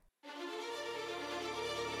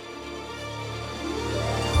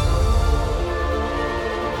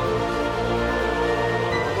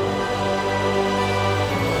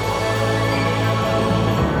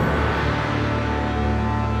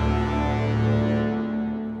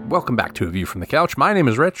Welcome back to A View from the Couch. My name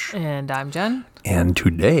is Rich. And I'm Jen. And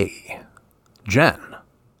today, Jen,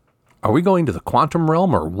 are we going to the quantum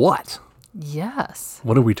realm or what? Yes.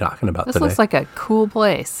 What are we talking about This today? looks like a cool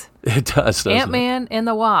place. It does, doesn't Ant-Man and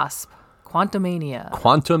the Wasp. Quantumania.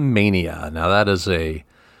 Quantumania. Now that is a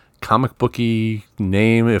comic booky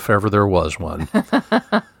name if ever there was one.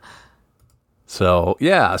 So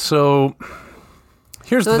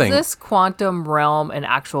here's the thing. Is this quantum realm an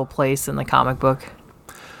actual place in the comic book?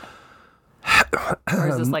 Or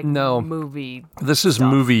is this like movie? This is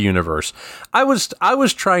stuff? Movie universe. I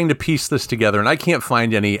was trying to piece this together, and I can't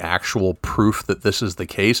find any actual proof that this is the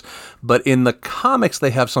case. But in the comics,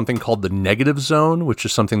 they have something called the negative zone, which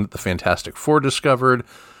is something that the Fantastic Four discovered.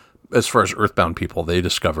 As far as Earthbound people, they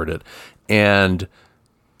discovered it, and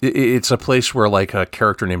it's a place where like a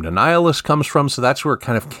character named Annihilus comes from. So that's where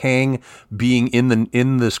kind of Kang being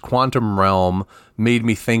in this quantum realm made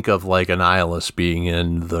me think of like Annihilus being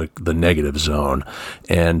in the negative zone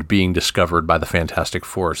and being discovered by the Fantastic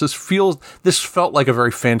Four. So this felt like a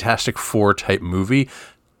very Fantastic Four type movie,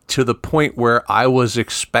 to the point where I was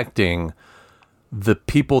expecting the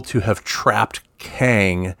people to have trapped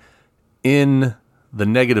Kang in the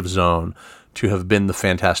negative zone to have been the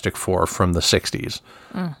Fantastic Four from the 60s.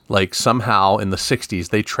 Like somehow in the 60s,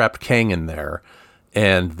 they trapped Kang in there,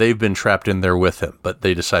 and they've been trapped in there with him, but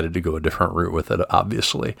they decided to go a different route with it,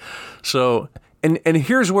 obviously. So, and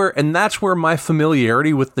that's where my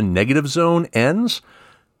familiarity with the negative zone ends,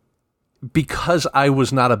 because I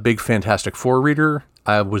was not a big Fantastic Four reader.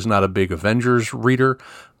 I was not a big Avengers reader.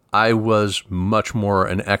 I was much more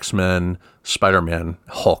an X-Men, Spider-Man,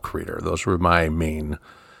 Hulk reader. Those were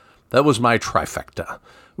that was my trifecta.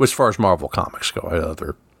 As far as Marvel Comics go, I had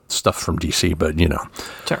other stuff from DC, but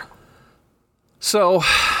Sure. So,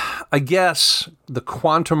 I guess the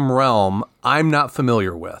quantum realm I'm not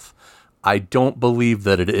familiar with. I don't believe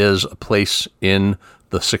that it is a place in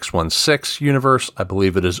the 616 universe. I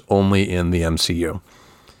believe it is only in the MCU.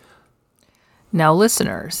 Now,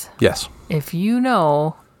 listeners. Yes. If you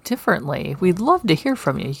know differently, we'd love to hear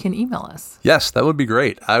from you. You can email us. Yes, that would be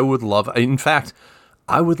great. I would love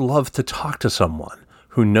to talk to someone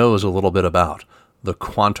who knows a little bit about the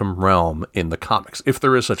quantum realm in the comics, if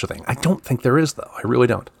there is such a thing. I don't think there is, though. I really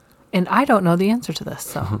don't. And I don't know the answer to this,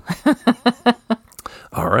 so.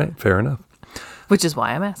 All right, fair enough. Which is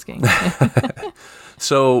why I'm asking.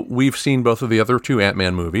 So we've seen both of the other two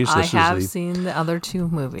Ant-Man movies. I have seen the other two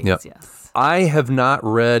movies, Yep. yes. I have not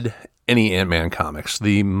read any Ant-Man comics.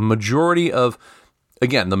 The majority of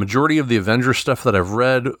the Avengers stuff that I've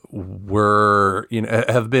read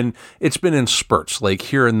it's been in spurts. Like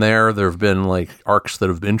here and there have been like arcs that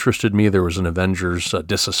have interested me. There was an Avengers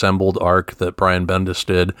Disassembled arc that Brian Bendis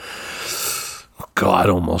did. God,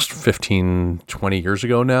 almost 15, 20 years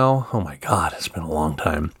ago now. Oh my God, it's been a long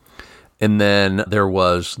time. And then there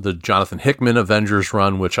was the Jonathan Hickman Avengers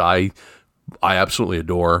run, which I absolutely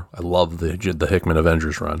adore. I love the Hickman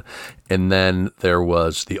Avengers run. And then there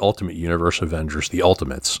was the Ultimate Universe Avengers, the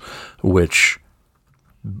Ultimates, which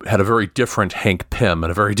had a very different Hank Pym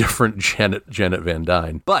and a very different Janet Van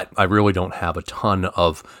Dyne. But I really don't have a ton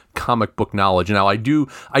of comic book knowledge. Now, I do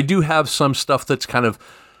have some stuff that's kind of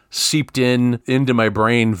seeped into my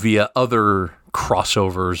brain via other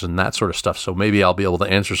crossovers and that sort of stuff. So maybe I'll be able to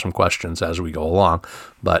answer some questions as we go along.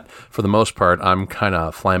 But for the most part, I'm kind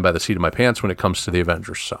of flying by the seat of my pants when it comes to the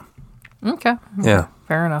Avengers. So, okay. Yeah.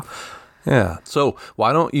 Fair enough. Yeah. So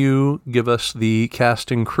why don't you give us the cast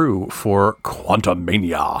and crew for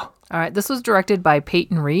Quantumania? All right. This was directed by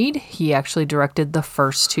Peyton Reed. He actually directed the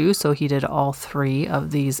first two, so he did all three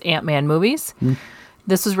of these Ant-Man movies.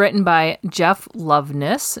 This was written by Jeff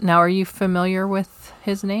Loveness. Now, are you familiar with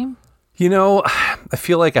his name? I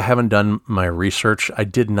feel like I haven't done my research. I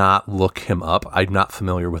did not look him up. I'm not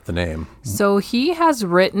familiar with the name. So he has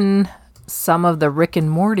written some of the Rick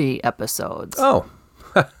and Morty episodes. Oh,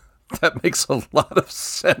 that makes a lot of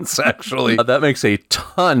sense, actually. That makes a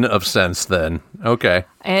ton of sense then. Okay,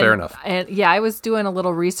 fair enough. And yeah, I was doing a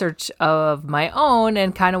little research of my own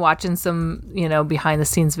and kind of watching some, behind the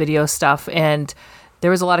scenes video stuff. And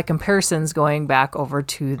there was a lot of comparisons going back over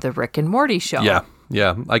to the Rick and Morty show.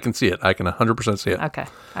 Yeah, I can see it. I can 100% see it. Okay,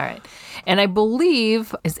 all right. And I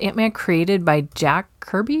believe, is Ant-Man created by Jack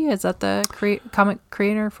Kirby? Is that the comic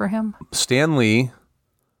creator for him? Stan Lee,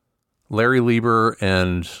 Larry Lieber,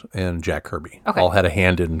 and Jack Kirby all had a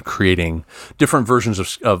hand in creating different versions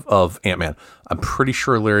of Ant-Man. I'm pretty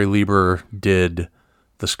sure Larry Lieber did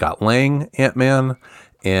the Scott Lang Ant-Man,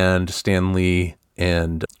 and Stan Lee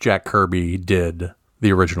and Jack Kirby did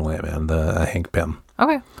the original Ant-Man, the Hank Pym.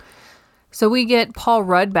 Okay. So we get Paul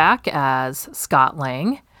Rudd back as Scott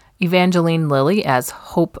Lang, Evangeline Lilly as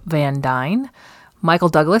Hope Van Dyne, Michael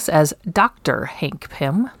Douglas as Dr. Hank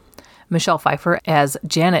Pym, Michelle Pfeiffer as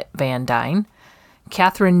Janet Van Dyne.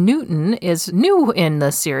 Catherine Newton is new in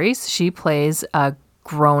the series. She plays a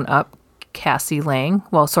grown-up Cassie Lang.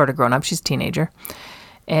 Well, sort of grown-up. She's a teenager.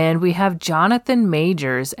 And we have Jonathan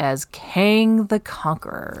Majors as Kang the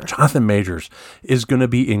Conqueror. Jonathan Majors is going to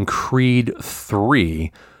be in Creed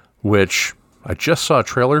 3, which I just saw a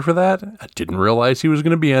trailer for that. I didn't realize he was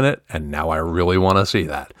going to be in it, and now I really want to see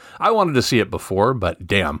that. I wanted to see it before, but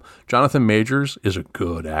damn, Jonathan Majors is a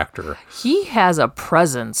good actor. He has a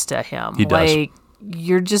presence to him. He does. Like,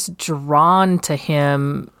 you're just drawn to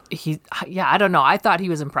him. I don't know. I thought he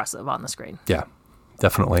was impressive on the screen. Yeah,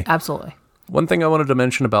 definitely. Absolutely. One thing I wanted to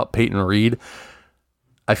mention about Peyton Reed,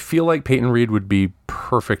 I feel like Peyton Reed would be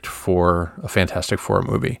perfect for a Fantastic Four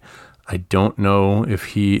movie. I don't know if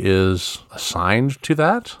he is assigned to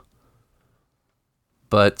that,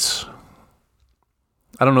 but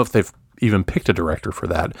I don't know if they've even picked a director for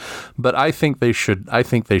that. But I think they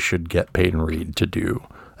should get Peyton Reed to do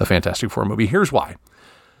a Fantastic Four movie. Here's why.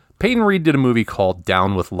 Peyton Reed did a movie called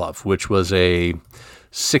Down with Love, which was a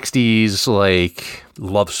 60s like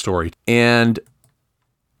love story. And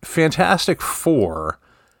Fantastic Four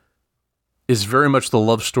is very much the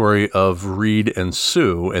love story of Reed and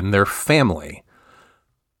Sue and their family.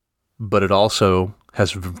 But it also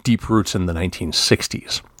has deep roots in the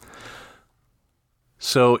 1960s.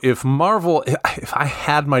 So if I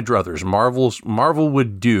had my druthers, Marvel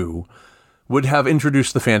would have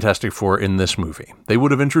introduced the Fantastic Four in this movie. They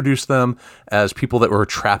would have introduced them as people that were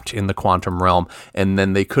trapped in the quantum realm, and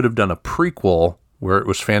then they could have done a prequel where it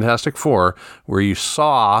was Fantastic Four, where you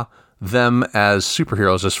saw them as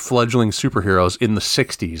superheroes, as fledgling superheroes in the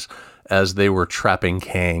 60s as they were trapping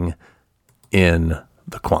Kang in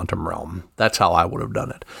the quantum realm. That's how I would have done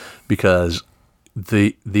it, because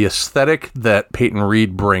the aesthetic that Peyton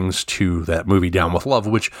Reed brings to that movie Down with Love,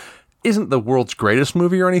 which isn't the world's greatest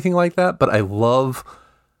movie or anything like that, but I love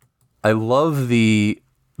the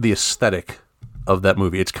aesthetic of that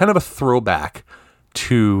movie. It's kind of a throwback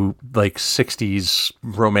to like 60s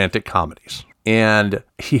romantic comedies. And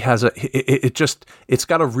he has it's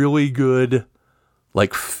got a really good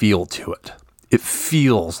like feel to it. It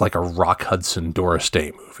feels like a Rock Hudson, Doris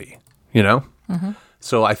Day movie, you know? Mm-hmm.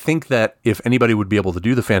 So I think that if anybody would be able to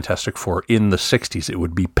do the Fantastic Four in the 60s, it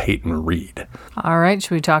would be Peyton Reed. All right.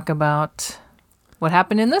 Should we talk about what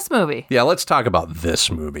happened in this movie? Yeah, let's talk about this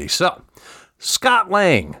movie. So, Scott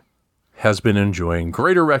Lang has been enjoying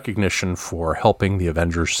greater recognition for helping the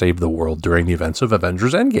Avengers save the world during the events of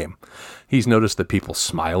Avengers Endgame. He's noticed that people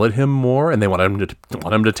smile at him more, and they want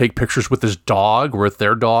him to take pictures with his dog or with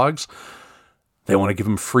their dogs. They want to give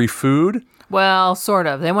him free food. Well, sort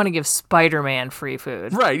of. They want to give Spider-Man free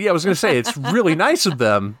food. Right. Yeah, I was going to say, it's really nice of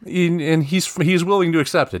them, and he's willing to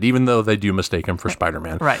accept it, even though they do mistake him for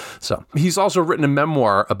Spider-Man. Right. So he's also written a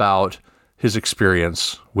memoir about his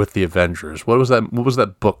experience with the Avengers. What was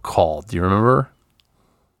that book called? Do you remember?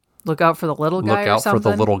 Look Out for the Little Guy. Look Out for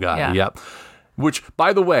the Little Guy. Yeah. Yep. Which,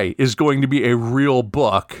 by the way, is going to be a real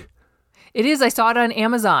book. It is. I saw it on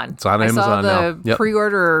Amazon. It's on Amazon now. I saw the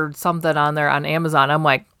pre-order or something on there on Amazon. I'm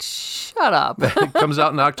like, shut up. It comes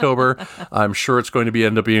out in October. I'm sure it's going to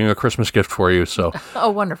end up being a Christmas gift for you. So, oh,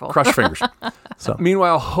 wonderful. Crush fingers. So,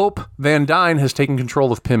 meanwhile, Hope Van Dyne has taken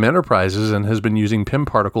control of Pym Enterprises and has been using Pym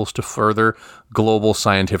particles to further global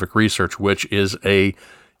scientific research, which is a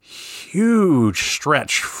huge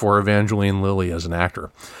stretch for Evangeline Lilly as an actor.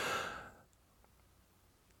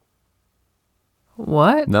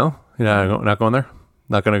 What? No? Not going there?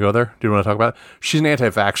 Not going to go there? Do you want to talk about it? She's an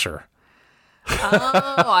anti-vaxxer.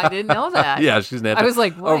 Oh, I didn't know that. Yeah, she's an I was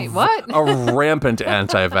like, wait, what? A rampant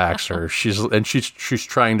anti-vaxxer. She's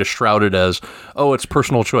trying to shroud it as, oh, it's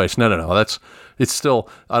personal choice. No. It's still,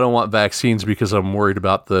 I don't want vaccines because I'm worried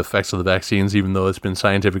about the effects of the vaccines, even though it's been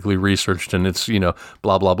scientifically researched and it's,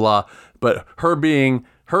 blah, blah, blah. But her being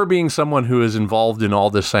someone who is involved in all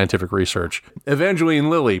this scientific research, Evangeline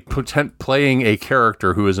Lilly playing a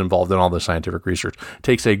character who is involved in all this scientific research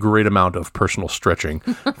takes a great amount of personal stretching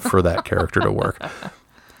for that character to work.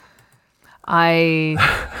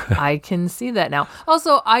 I can see that now.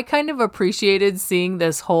 Also, I kind of appreciated seeing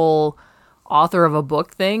this whole author of a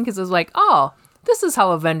book thing because it was like, oh, this is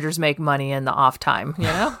how Avengers make money in the off time,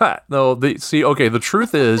 No, the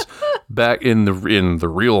truth is, back in the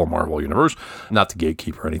real Marvel universe, not the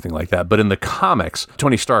gatekeeper or anything like that, but in the comics,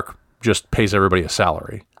 Tony Stark just pays everybody a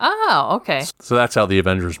salary. Oh, okay. So that's how the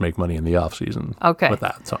Avengers make money in the off season. Okay. With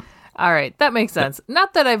that, so. All right, that makes sense.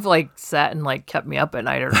 Not that I've like sat and like kept me up at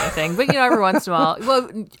night or anything, but every once in a while, well,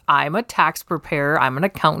 I'm a tax preparer, I'm an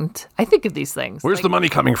accountant. I think of these things. Where's the money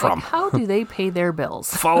coming from? How do they pay their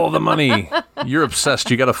bills? Follow the money. You're obsessed.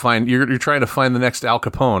 You got to find. You're trying to find the next Al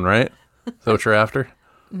Capone, right? Is that what you're after?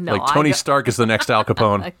 No, like Tony Stark is the next Al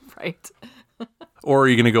Capone. Right. Or are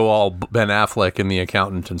you going to go all Ben Affleck in The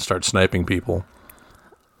Accountant and start sniping people?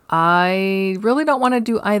 I really don't want to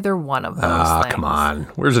do either one of those things. Come on.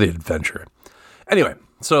 Where's the adventure? Anyway,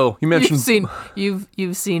 so you mentioned...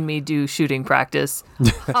 You've seen me do shooting practice.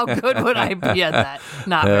 How good would I be at that?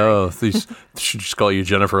 Not very. Oh, these should just call you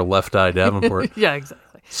Jennifer Left Eye Davenport. Yeah, exactly.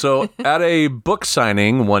 So at a book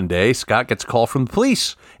signing one day, Scott gets a call from the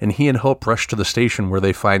police, and he and Hope rush to the station where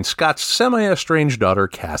they find Scott's semi-estranged daughter,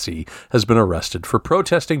 Cassie, has been arrested for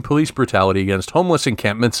protesting police brutality against homeless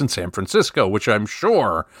encampments in San Francisco, which I'm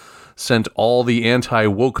sure sent all the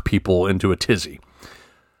anti-woke people into a tizzy.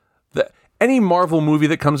 Any Marvel movie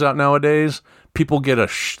that comes out nowadays, people get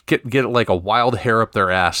like a wild hair up their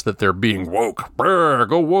ass that they're being woke. Brr,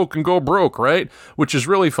 go woke and go broke, right? Which is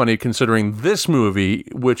really funny considering this movie,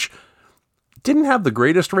 which didn't have the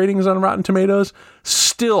greatest ratings on Rotten Tomatoes,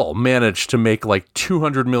 still managed to make like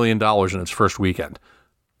 $200 million in its first weekend.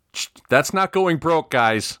 That's not going broke,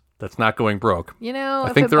 guys. That's not going broke.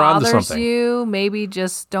 I think if it bothers you, maybe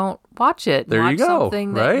just don't watch it. There watch you go.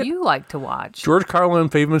 Something right? that you like to watch. George Carlin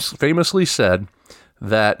famously said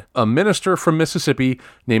that a minister from Mississippi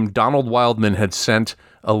named Donald Wildman had sent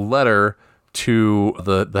a letter to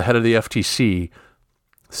the head of the FCC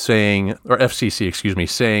saying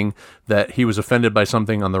that he was offended by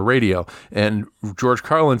something on the radio. And George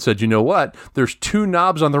Carlin said, you know what? There's two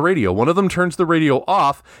knobs on the radio. One of them turns the radio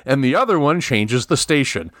off, and the other one changes the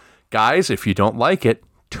station. Guys, if you don't like it,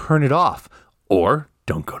 turn it off. Or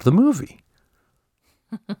don't go to the movie.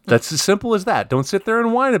 That's as simple as that. Don't sit there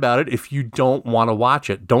and whine about it if you don't want to watch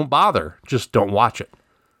it. Don't bother. Just don't watch it.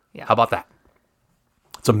 Yeah. How about that?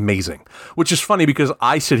 It's amazing. Which is funny because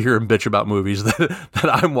I sit here and bitch about movies that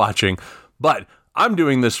I'm watching, but I'm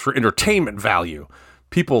doing this for entertainment value.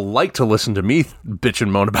 People like to listen to me bitch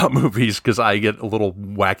and moan about movies because I get a little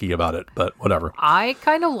wacky about it, but whatever. I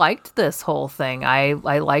kind of liked this whole thing. I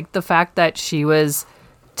liked the fact that she was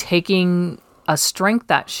taking a strength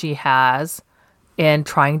that she has and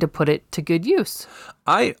trying to put it to good use.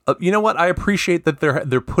 You know what? I appreciate that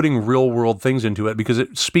they're putting real world things into it because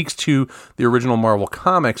it speaks to the original Marvel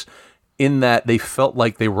comics in that they felt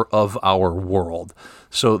like they were of our world.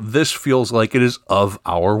 So this feels like it is of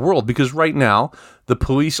our world because right now the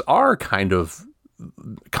police are the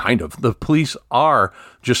police are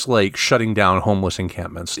just like shutting down homeless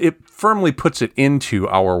encampments. It firmly puts it into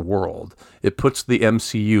our world. It puts the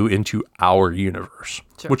MCU into our universe,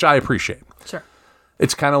 sure. Which I appreciate. Sure.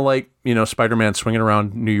 It's kind of like, Spider-Man swinging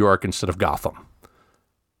around New York instead of Gotham.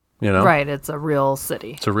 Right. It's a real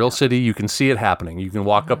city. It's a real city. You can see it happening. You can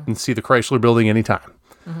walk up and see the Chrysler Building anytime.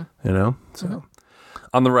 So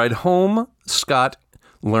on the ride home, Scott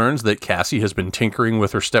learns that Cassie has been tinkering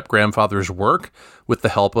with her step-grandfather's work with the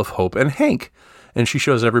help of Hope and Hank. And she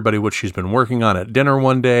shows everybody what she's been working on at dinner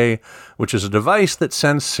one day, which is a device that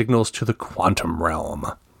sends signals to the quantum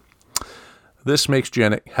realm. This makes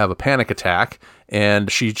Janet have a panic attack,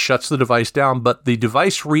 and she shuts the device down, but the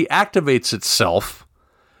device reactivates itself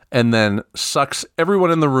and then sucks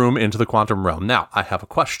everyone in the room into the quantum realm. Now, I have a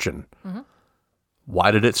question. Mm-hmm.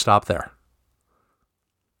 Why did it stop there?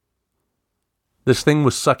 This thing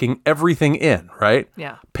was sucking everything in, right?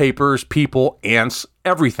 Yeah. Papers, people, ants,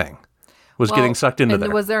 everything was getting sucked into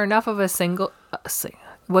there. Was there enough of a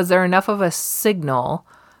signal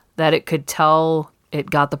that it could tell it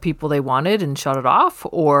got the people they wanted and shut it off?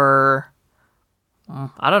 Or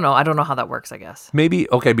I don't know. I don't know how that works, I guess. Maybe,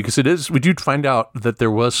 okay, because we do find out that there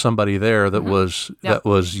was somebody there that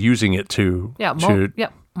was using it to... Yeah,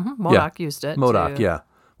 MODOK used it. MODOK, yeah.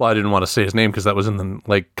 Well, I didn't want to say his name because that was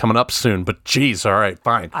coming up soon, but geez, all right,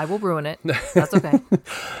 fine. I will ruin it. That's okay.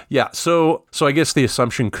 Yeah, so I guess the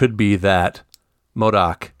assumption could be that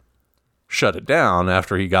MODOK shut it down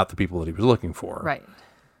after he got the people that he was looking for. Right.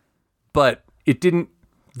 But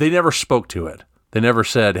they never spoke to it. They never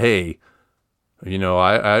said, hey,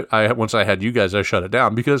 I once I had you guys, I shut it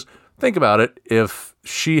down. Because think about it, if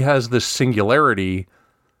she has this singularity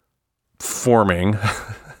forming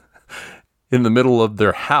in the middle of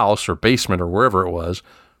their house or basement or wherever it was,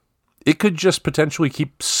 it could just potentially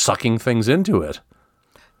keep sucking things into it.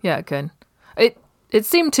 Yeah, it could. It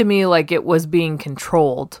seemed to me like it was being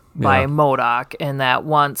controlled by MODOK, and that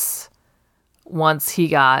once he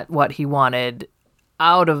got what he wanted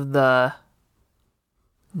out of the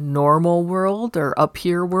normal world or up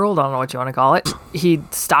here world, I don't know what you want to call it, he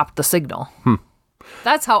stopped the signal.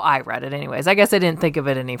 That's how I read it anyways. I guess I didn't think of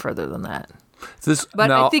it any further than that.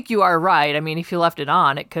 I think you are right. I mean, if you left it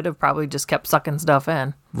on, it could have probably just kept sucking stuff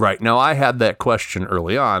in. Right. Now, I had that question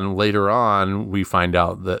early on. Later on, we find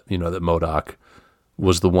out that, that MODOK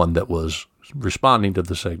was the one that was responding to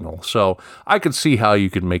the signal. So I could see how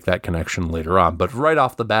you could make that connection later on. But right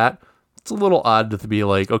off the bat, it's a little odd to be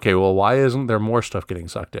like, okay, well, why isn't there more stuff getting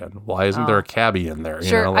sucked in? Why isn't there a cabbie in there?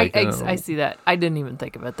 Sure, I see that. I didn't even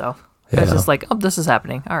think of it, though. Yeah. I was just like, oh, this is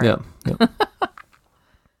happening. All right. Yeah.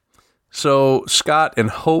 So Scott and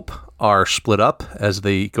Hope are split up as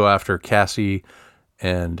they go after Cassie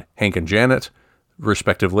and Hank and Janet,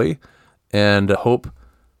 respectively. And Hope,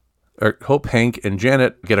 Hank, and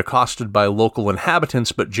Janet get accosted by local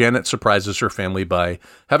inhabitants, but Janet surprises her family by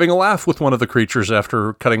having a laugh with one of the creatures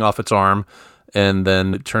after cutting off its arm. And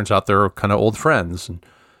then it turns out they're kind of old friends. And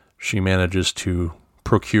she manages to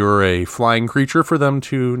procure a flying creature for them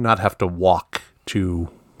to not have to walk to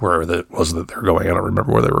where it was that they're going. I don't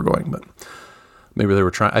remember where they were going, but maybe they were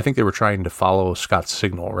trying. I think they were trying to follow Scott's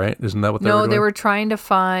signal, right? Isn't that what they were doing? No, they were trying to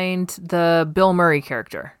find the Bill Murray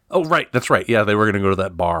character. Oh, right. That's right. Yeah, they were going to go to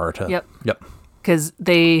that bar. Yep. Because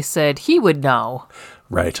they said he would know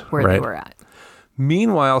where they were at.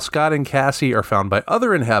 Meanwhile, Scott and Cassie are found by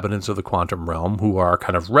other inhabitants of the quantum realm who are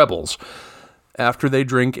kind of rebels. After they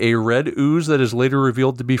drink a red ooze that is later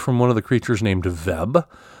revealed to be from one of the creatures named Veb,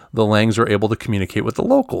 the Langs are able to communicate with the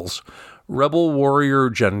locals. Rebel warrior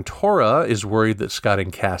Gentora is worried that Scott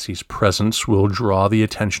and Cassie's presence will draw the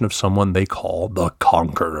attention of someone they call the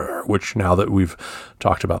Conqueror, which now that we've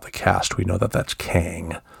talked about the cast, we know that that's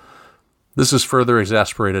Kang. This is further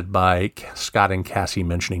exasperated by Scott and Cassie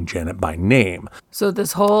mentioning Janet by name. So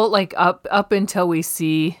this whole, up until we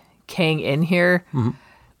see Kang in here,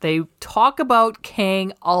 they talk about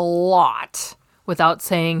Kang a lot without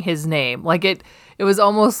saying his name. It was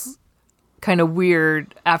almost kind of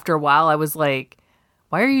weird after a while. I was like,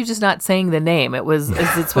 why are you just not saying the name? Is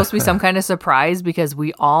it supposed to be some kind of surprise because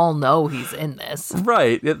we all know he's in this?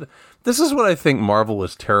 Right. This is what I think Marvel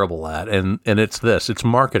is terrible at, and it's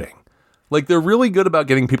marketing. They're really good about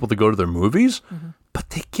getting people to go to their movies, but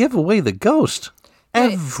they give away the ghost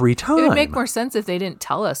every time. It would make more sense if they didn't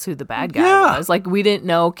tell us who the bad guy was. We didn't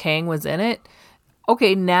know Kang was in it.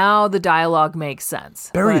 Okay, now the dialogue makes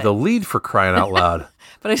sense. Bury the lead, for crying out loud.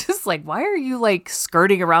 But I just why are you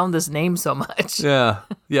skirting around this name so much? Yeah,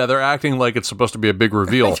 they're acting like it's supposed to be a big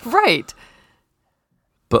reveal. Right.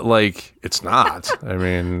 But it's not. I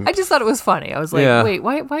mean, I just thought it was funny. I was like, wait,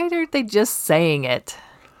 why aren't they just saying it?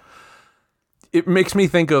 It makes me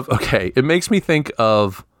think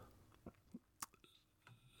of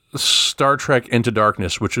Star Trek Into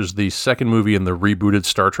Darkness, which is the second movie in the rebooted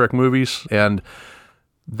Star Trek movies. And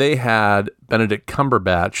they had Benedict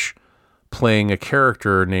Cumberbatch playing a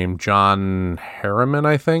character named John Harriman,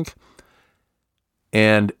 I think.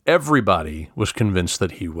 And everybody was convinced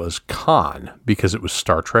that he was Khan because it was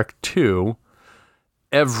Star Trek 2.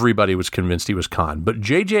 Everybody was convinced he was Khan. But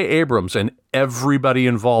J.J. Abrams and everybody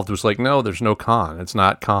involved was like, no, there's no Khan. It's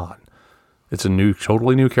not Khan. It's a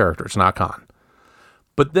totally new character. It's not Khan.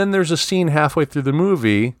 But then there's a scene halfway through the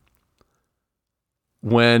movie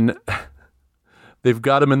when they've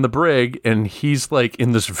got him in the brig and he's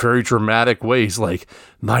in this very dramatic way. He's like,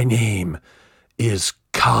 my name is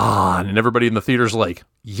Khan. And everybody in the theater's like,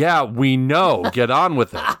 yeah, we know. Get on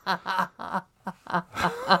with it.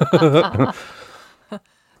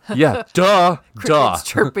 Yeah, duh. Crickets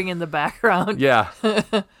chirping in the background. Yeah.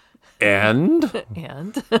 And?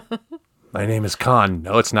 My name is Khan.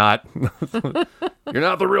 No, it's not. You're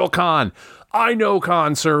not the real Khan. I know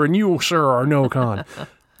Khan, sir, and you, sir, are no Khan.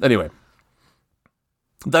 Anyway,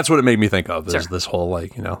 that's what it made me think of, is this whole,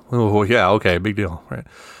 oh, yeah, okay, big deal, right?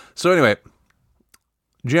 So anyway,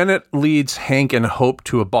 Janet leads Hank and Hope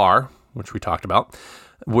to a bar, which we talked about,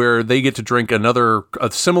 where they get to drink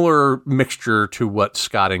a similar mixture to what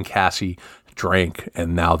Scott and Cassie drank,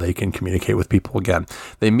 and now they can communicate with people again.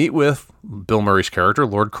 They meet with Bill Murray's character,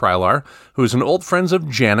 Lord Krylar, who is an old friend of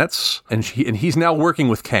Janet's, and he's now working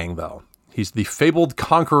with Kang, though. He's the fabled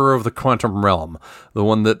conqueror of the quantum realm, the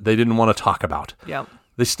one that they didn't want to talk about. Yep.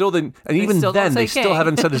 They still didn't, and even then, they still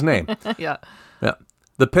haven't said his name. Yeah.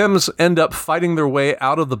 The Pims end up fighting their way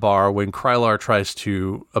out of the bar when Krylar tries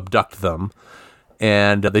to abduct them,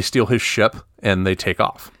 and they steal his ship, and they take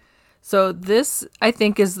off. So this, I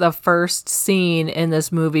think, is the first scene in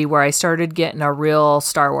this movie where I started getting a real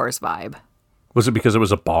Star Wars vibe. Was it because it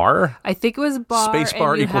was a bar? I think it was a bar. Space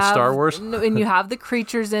bar equals Star Wars? And you have the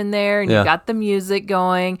creatures in there, and Yeah. you got the music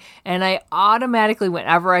going. And I automatically,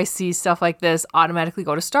 whenever I see stuff like this, automatically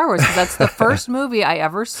go to Star Wars, because that's the first movie I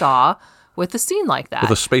ever saw with a scene like that.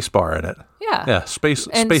 With a space bar in it. Yeah. Yeah, space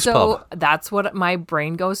so pub. that's what my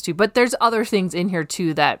brain goes to. But there's other things in here,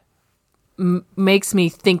 too, that makes me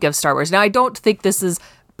think of Star Wars. Now, I don't think this is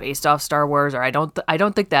based off Star Wars, or I don't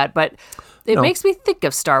think that, but it makes me think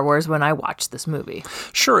of Star Wars when I watch this movie.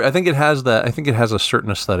 Sure, I think it has that. I think it has a certain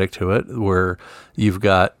aesthetic to it, where you've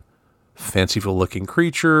got fanciful-looking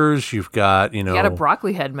creatures. You've got, You got a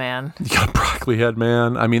broccoli head man. You got a broccoli head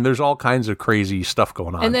man. I mean, there's all kinds of crazy stuff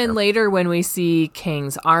going on. And then later, when we see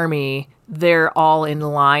King's army, they're all in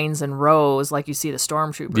lines and rows, like you see the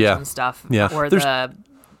stormtroopers and stuff. Yeah. Or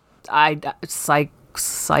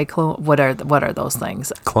cyclone. What are those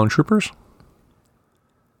things? Clone troopers.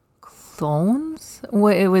 Clones?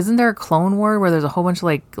 Wasn't there a Clone War where there's a whole bunch of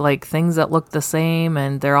like things that look the same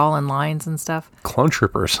and they're all in lines and stuff? Clone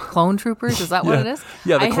troopers. Clone troopers? Is that what it is?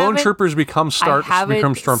 Yeah, the clone troopers become stormtroopers. I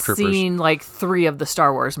haven't seen like 3 of the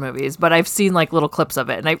Star Wars movies, but I've seen like little clips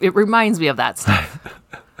of it, and it reminds me of that stuff.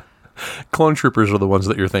 Clone troopers are the ones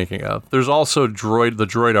that you're thinking of. There's also the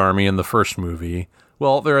droid army in the first movie.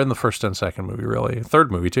 Well, they're in the first and second movie, really.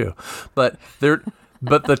 Third movie, too. But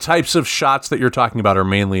the types of shots that you're talking about are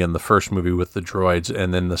mainly in the first movie with the droids,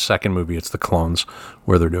 and then the second movie, it's the clones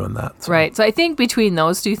where they're doing that. So. Right. So I think between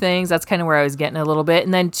those two things, that's kind of where I was getting a little bit.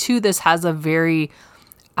 And then, 2, this has a very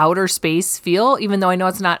outer space feel, even though I know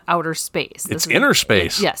it's not outer space. It's inner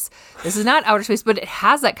space. Yes. This is not outer space, but it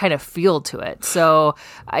has that kind of feel to it. So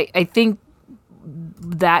I think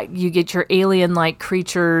that you get your alien-like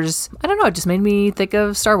creatures. I don't know. It just made me think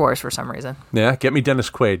of Star Wars for some reason. Yeah, get me Dennis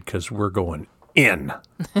Quaid, because we're going in.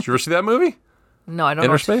 Did you ever see that movie? No, I don't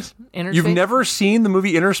Inner know. Space? Inner You've Space? never seen the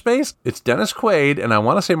movie Inner Space? It's Dennis Quaid, and I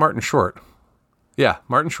want to say Martin Short. Yeah,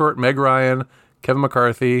 Martin Short, Meg Ryan, Kevin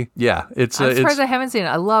McCarthy. Yeah, I'm surprised I haven't seen it.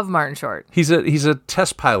 I love Martin Short. He's a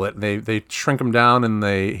test pilot. They shrink him down, and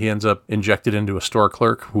he ends up injected into a store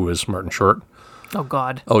clerk who is Martin Short. Oh,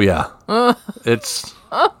 God. Oh, yeah. It's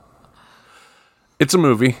a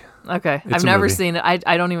movie. Okay. It's I've a never movie. seen it.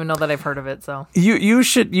 I don't even know that I've heard of it, so. You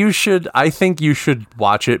should, I think you should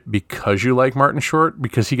watch it because you like Martin Short,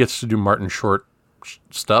 because he gets to do Martin Short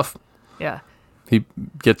stuff. Yeah. He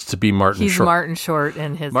gets to be Martin He's Short. Martin Short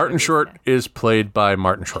in his Martin movies, Short is played by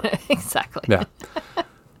Martin Short. yeah. Exactly. Yeah.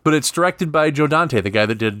 But it's directed by Joe Dante, the guy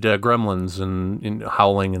that did Gremlins and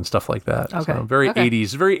Howling and stuff like that. Okay. So very Okay.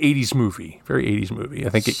 80s, very 80s movie. Very 80s movie. I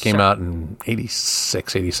think it came out in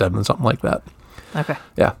 86, 87, something like that. Okay.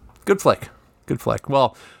 Yeah. Good flick. Good flick.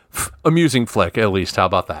 Well, amusing flick, at least. How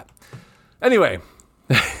about that? Anyway,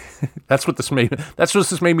 that's what this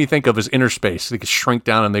made me think of as inner space. They can shrink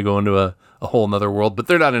down and they go into a whole nother world, but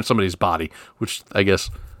they're not in somebody's body, which I guess,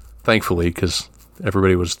 thankfully, because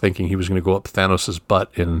everybody was thinking he was going to go up Thanos'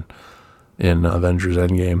 butt in Avengers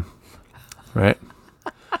Endgame, right?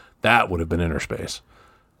 That would have been inner space.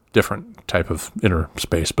 Different type of inner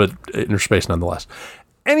space, but inner space nonetheless.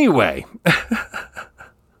 Anyway,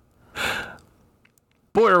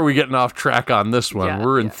 boy, are we getting off track on this one. Yeah,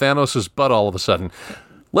 We're in Thanos' butt all of a sudden.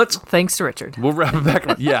 Thanks to Richard. We'll wrap it back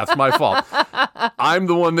up. Yeah, it's my fault. I'm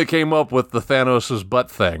the one that came up with the Thanos'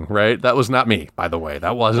 butt thing, right? That was not me, by the way.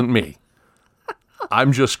 That wasn't me.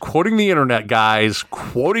 I'm just quoting the internet, guys.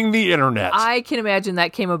 Quoting the internet. I can imagine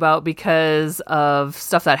that came about because of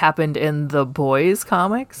stuff that happened in the Boys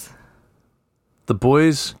comics. The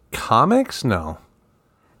Boys comics? No.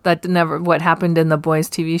 What happened in the Boys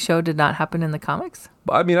TV show did not happen in the comics?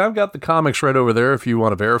 I mean, I've got the comics right over there if you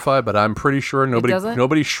want to verify, but I'm pretty sure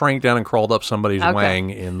nobody shrank down and crawled up somebody's wang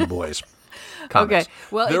in the Boys comics. Okay.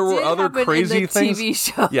 Well, there were other crazy things. TV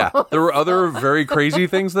show. Yeah, there were other very crazy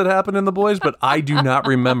things that happened in the Boys, but I do not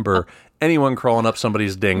remember anyone crawling up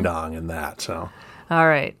somebody's ding dong in that. So, all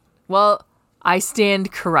right. Well, I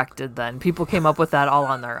stand corrected. Then people came up with that all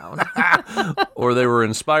on their own, or they were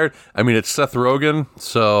inspired. I mean, it's Seth Rogen,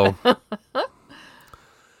 so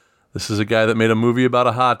this is a guy that made a movie about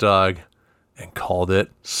a hot dog and called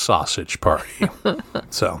it Sausage Party.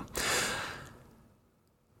 So.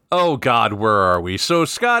 Oh, God, where are we? So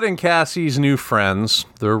Scott and Cassie's new friends,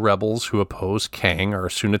 the rebels who oppose Kang, are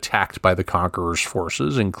soon attacked by the Conqueror's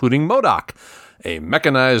forces, including MODOK, a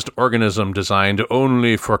mechanized organism designed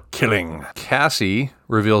only for killing. Cassie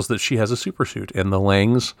reveals that she has a supersuit, and the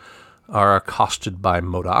Langs are accosted by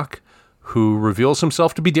MODOK, who reveals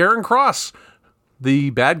himself to be Darren Cross, the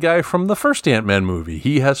bad guy from the first Ant-Man movie.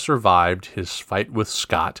 He has survived his fight with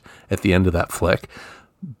Scott at the end of that flick.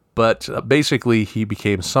 But basically, he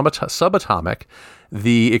became subatomic.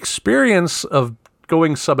 The experience of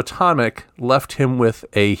going subatomic left him with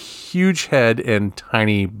a huge head and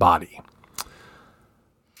tiny body.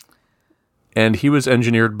 And he was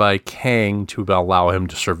engineered by Kang to allow him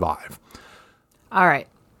to survive. All right.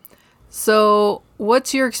 So,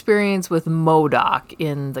 what's your experience with MODOK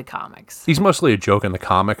in the comics? He's mostly a joke in the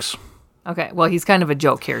comics. Okay, well, he's kind of a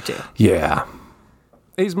joke here, too. Yeah.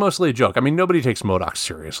 He's mostly a joke. I mean, nobody takes MODOK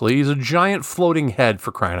seriously. He's a giant floating head,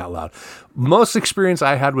 for crying out loud. Most experience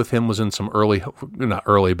I had with him was in some not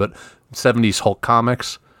early, but 70s Hulk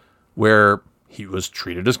comics, where he was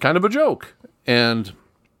treated as kind of a joke. And,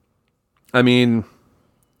 I mean,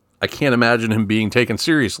 I can't imagine him being taken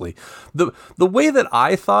seriously. The way that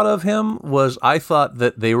I thought of him was I thought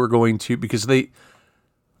that they were going to, because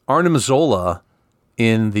Arnim Zola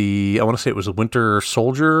in I want to say it was a Winter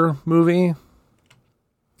Soldier movie,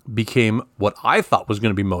 became what I thought was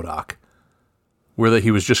going to be MODOK, where that he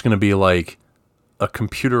was just going to be like a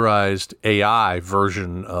computerized AI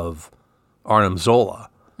version of Arnim Zola.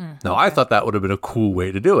 Now, I thought that would have been a cool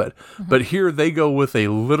way to do it. Mm-hmm. But here they go with a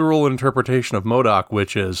literal interpretation of MODOK,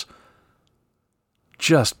 which is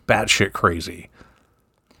just batshit crazy.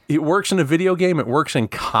 It works in a video game. It works in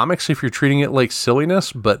comics if you're treating it like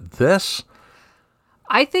silliness. But this...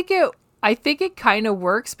 I think it kind of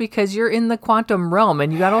works because you're in the quantum realm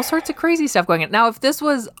and you got all sorts of crazy stuff going on. Now, if this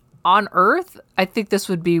was on Earth, I think this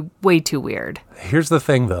would be way too weird. Here's the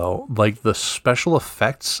thing, though. Like, the special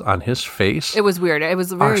effects on his face... It was weird. It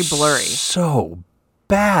was very blurry. So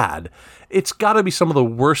bad. It's got to be some of the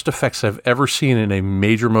worst effects I've ever seen in a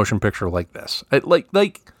major motion picture like this.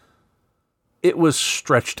 It was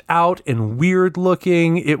stretched out and weird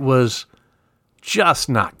looking. It was just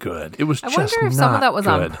not good. It was just not good. I wonder if some of that was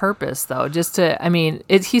on purpose, though. Just to, I mean,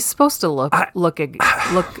 he's supposed to look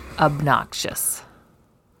obnoxious.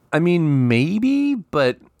 I mean, maybe,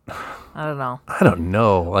 but I don't know. I don't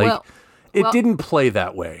know. Like, it didn't play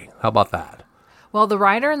that way. How about that? Well, the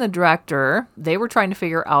writer and the director, they were trying to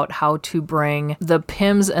figure out how to bring the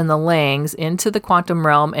Pyms and the Langs into the quantum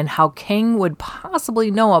realm and how Kang would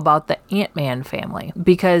possibly know about the Ant-Man family.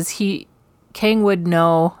 Because Kang would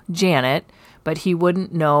know Janet, but he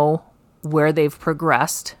wouldn't know where they've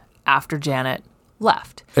progressed after Janet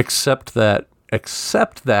left. Except that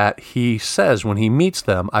he says when he meets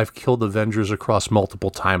them, I've killed Avengers across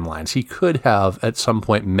multiple timelines. He could have at some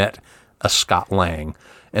point met a Scott Lang,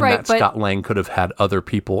 and Scott Lang could have had other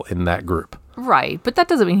people in that group. Right, but that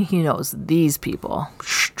doesn't mean he knows these people.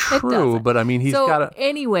 True, but I mean, he's got to...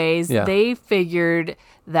 Anyways, they figured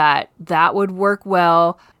that would work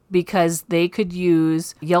well because they could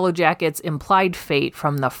use Yellow Jacket's implied fate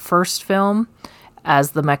from the first film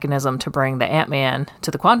as the mechanism to bring the Ant-Man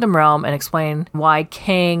to the quantum realm and explain why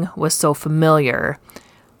Kang was so familiar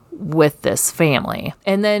with this family.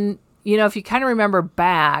 And then, if you kind of remember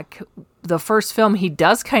back, the first film, he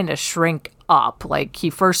does kind of shrink up. Like, he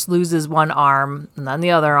first loses one arm, and then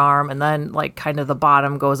the other arm, and then, like, kind of the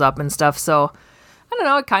bottom goes up and stuff. So, I don't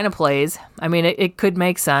know, it kind of plays. I mean, it could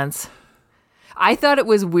make sense. I thought it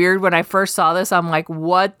was weird when I first saw this. I'm like,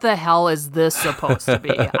 what the hell is this supposed to be?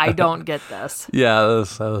 I don't get this. Yeah,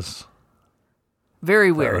 that was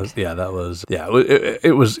very weird. It was bad. It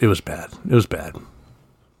was bad.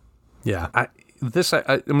 Yeah. I'm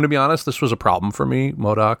going to be honest, this was a problem for me.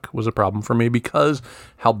 MODOK was a problem for me because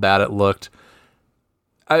how bad it looked.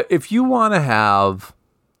 If you want to have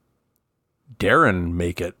Darren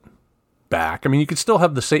make it back, I mean, you could still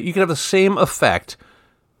have the same effect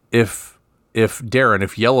if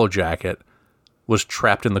Yellow Jacket was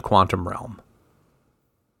trapped in the quantum realm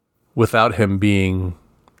without him being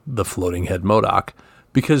the floating head MODOK,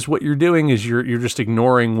 because what you're doing is you're just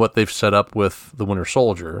ignoring what they've set up with the Winter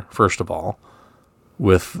Soldier, first of all,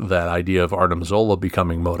 with that idea of Arnim Zola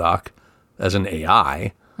becoming MODOK as an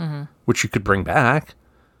AI, which you could bring back.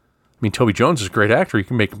 I mean, Toby Jones is a great actor. You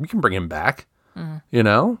can bring him back,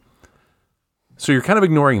 So you're kind of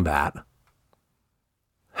ignoring that.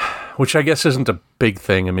 Which I guess isn't a big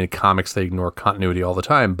thing. I mean, in comics, they ignore continuity all the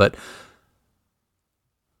time. But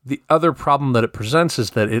the other problem that it presents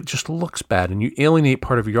is that it just looks bad, and you alienate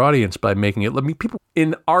part of your audience by making it. I mean, people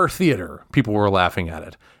in our theater, people were laughing at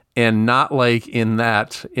it, and not like in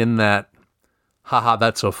that, haha,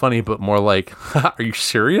 that's so funny, but more like, are you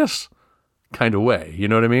serious? Kind of way. You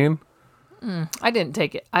know what I mean? I didn't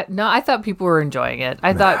take it. I thought people were enjoying it.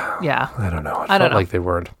 I thought, yeah. I don't know. I felt like they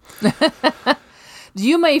weren't.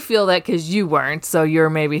 You may feel that because you weren't, so you're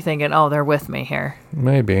maybe thinking, oh, they're with me here.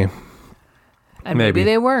 Maybe. And maybe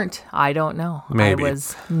they weren't. I don't know. Maybe. I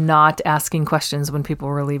was not asking questions when people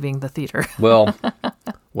were leaving the theater. Well,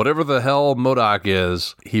 whatever the hell MODOK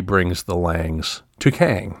is, he brings the Langs to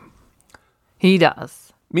Kang. He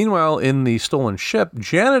does. Meanwhile, in the stolen ship,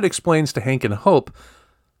 Janet explains to Hank and Hope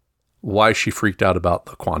why she freaked out about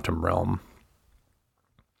the quantum realm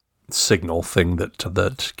signal thing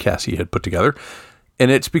that Cassie had put together. And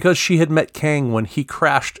it's because she had met Kang when he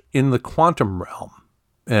crashed in the quantum realm.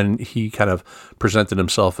 And he kind of presented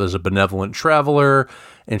himself as a benevolent traveler,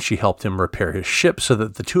 and she helped him repair his ship so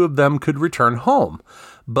that the two of them could return home.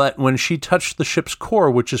 But when she touched the ship's core,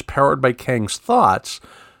 which is powered by Kang's thoughts,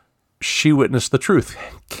 she witnessed the truth.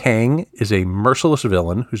 Kang is a merciless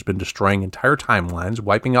villain who's been destroying entire timelines,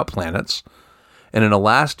 wiping out planets. And in a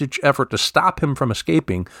last-ditch effort to stop him from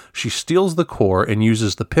escaping, she steals the core and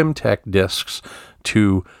uses the Pymtech discs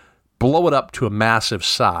to blow it up to a massive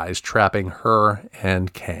size, trapping her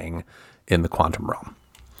and Kang in the quantum realm.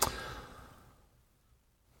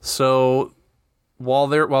 So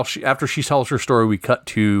after she tells her story, we cut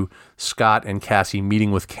to Scott and Cassie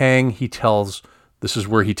meeting with Kang. This is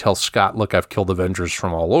where he tells Scott, look, I've killed Avengers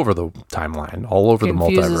from all over the timeline, all over the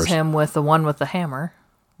multiverse. Confuses him with the one with the hammer.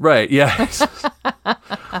 Right, yeah.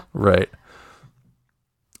 Right.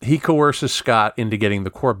 He coerces Scott into getting the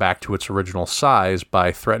core back to its original size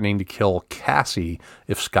by threatening to kill Cassie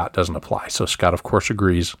if Scott doesn't apply. So Scott, of course,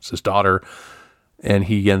 agrees. It's his daughter. And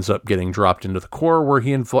he ends up getting dropped into the core where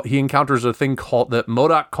he encounters a thing that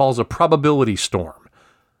MODOK calls a probability storm,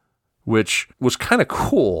 which was kind of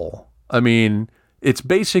cool. I mean, it's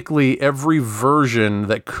basically every version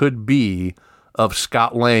that could be of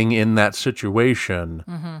Scott Lang in that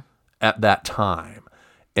situation at that time.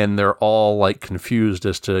 And they're all like confused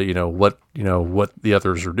as to, what the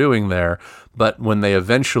others are doing there. But when they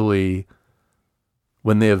eventually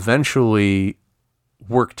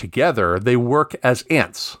work together, they work as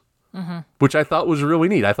ants, which I thought was really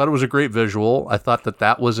neat. I thought it was a great visual. I thought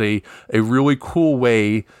that was a really cool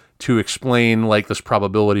way to explain like this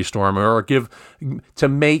probability storm, or give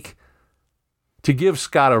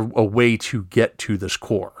Scott a way to get to this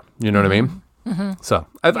core. You know what I mean? Mm-hmm. So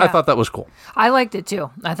I thought that was cool. I liked it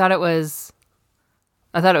too. I thought it was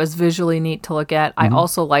visually neat to look at. I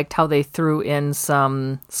also liked how they threw in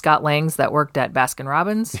some Scott Langs that worked at Baskin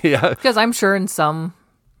Robbins. Yeah. Because I'm sure in some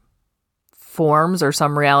forms or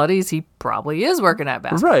some realities, he probably is working at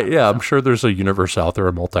Baskin Right, Robbins. Yeah. I'm sure there's a universe out there,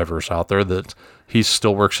 a multiverse out there that he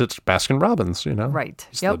still works at Baskin Robbins, Right.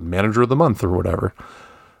 He's the manager of the month or whatever.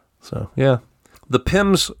 So, yeah. The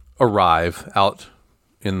Pyms arrive out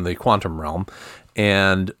in the quantum realm,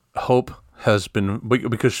 and Hope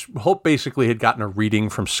because Hope basically had gotten a reading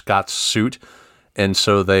from Scott's suit, and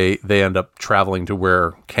so they end up traveling to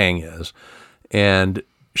where Kang is, and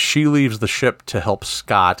she leaves the ship to help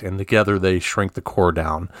Scott, and together they shrink the core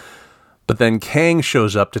down. But then Kang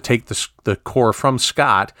shows up to take the core from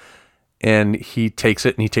Scott, and he takes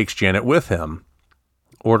it, and he takes Janet with him,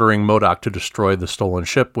 ordering MODOK to destroy the stolen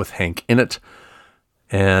ship with Hank in it.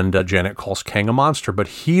 And Janet calls Kang a monster, but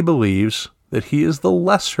he believes that he is the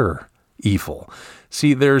lesser evil.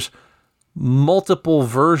 See, there's multiple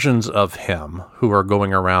versions of him who are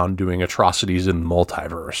going around doing atrocities in the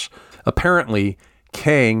multiverse. Apparently,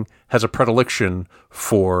 Kang has a predilection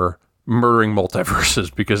for murdering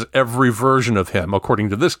multiverses because every version of him, according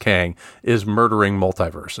to this Kang, is murdering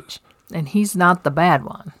multiverses. And he's not the bad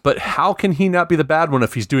one. But how can he not be the bad one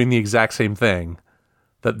if he's doing the exact same thing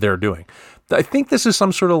that they're doing? I think this is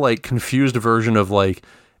some sort of like confused version of like,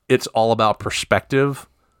 it's all about perspective,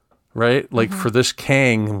 right? Like for this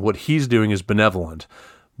Kang, what he's doing is benevolent,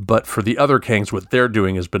 but for the other Kangs, what they're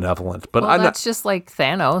doing is benevolent. But that's just like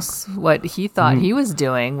Thanos. What he thought he was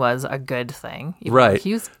doing was a good thing. Right.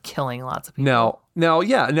 He was killing lots of people.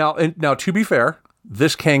 Now, to be fair,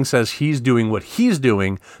 this Kang says he's doing what he's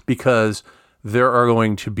doing because there's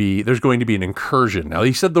going to be an incursion. Now,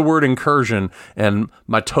 he said the word incursion, and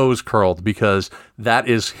my toes curled because that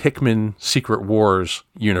is Hickman Secret Wars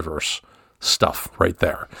universe stuff right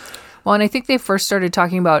there. Well, and I think they first started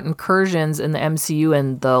talking about incursions in the MCU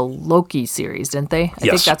and the Loki series, didn't they? I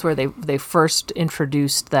think that's where they first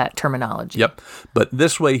introduced that terminology. Yep. But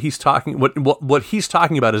this way, he's talking what he's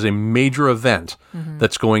talking about is a major event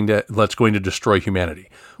that's going to destroy humanity,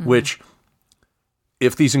 which,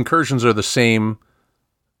 if these incursions are the same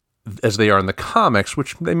as they are in the comics,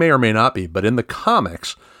 which they may or may not be, but in the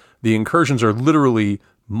comics, the incursions are literally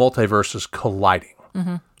multiverses colliding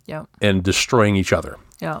and destroying each other.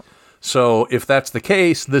 Yeah. So if that's the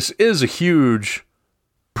case, this is a huge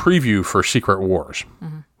preview for Secret Wars,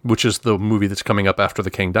 which is the movie that's coming up after the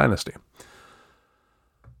Kang Dynasty,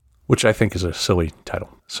 which I think is a silly title.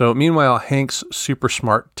 So meanwhile, Hank's super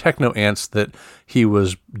smart techno ants that he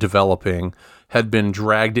was developing had been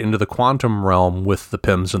dragged into the quantum realm with the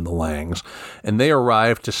Pyms and the Langs, and they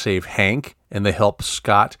arrive to save Hank, and they help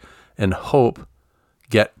Scott and Hope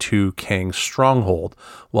get to Kang's stronghold,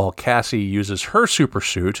 while Cassie uses her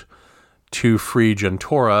supersuit to free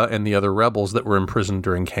Jentora and the other rebels that were imprisoned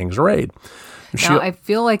during Kang's raid. Now, I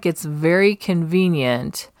feel like it's very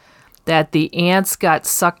convenient that the ants got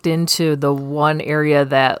sucked into the one area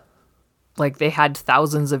that, like, they had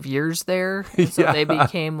thousands of years there. And so they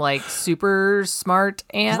became, like, super smart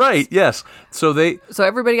ants. Right, yes. So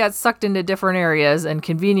everybody got sucked into different areas, and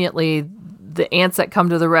conveniently, the ants that come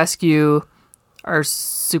to the rescue are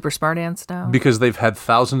super smart ants now. Because they've had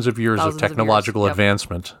thousands of years of technological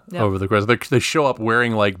advancement over the course. They show up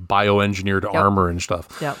wearing, like, bioengineered armor and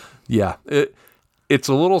stuff. Yep. Yeah. It's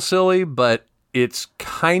a little silly, but it's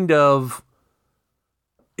kind of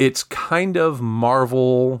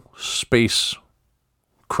Marvel space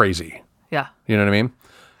crazy. Yeah. You know what I mean?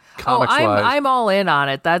 Comics-wise. I'm all in on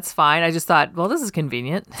it. That's fine. I just thought, well, this is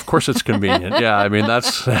convenient. Of course it's convenient. Yeah, I mean,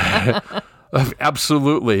 that's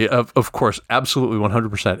absolutely, of course, absolutely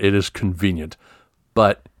 100%. It is convenient,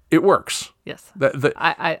 but it works. Yes.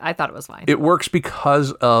 I thought it was fine. It works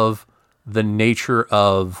because of the nature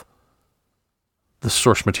of the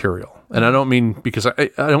source material. And I don't mean because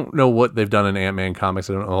I don't know what they've done in Ant-Man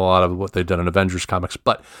comics. I don't know a lot of what they've done in Avengers comics.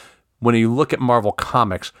 But when you look at Marvel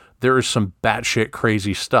comics, there is some batshit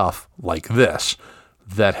crazy stuff like this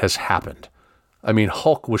that has happened. I mean,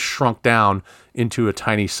 Hulk was shrunk down into a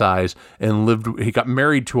tiny size and he got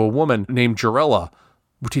married to a woman named Jarella.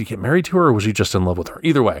 Did he get married to her, or was he just in love with her?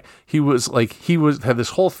 Either way, he had this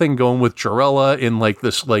whole thing going with Jarella in like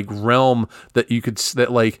this like realm that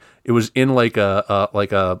it was in like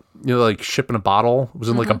a ship in a bottle. It was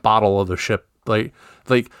in like a bottle of the ship. Like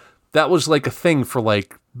that was like a thing for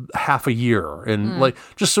like half a year, and like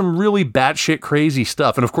just some really batshit crazy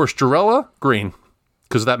stuff. And of course, Jarella green,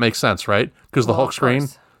 because that makes sense, right? Because the Hulk's green,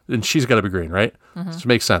 and she's got to be green, right? So it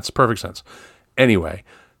makes sense, perfect sense. Anyway.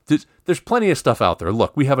 There's plenty of stuff out there.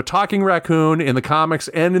 Look, we have a talking raccoon in the comics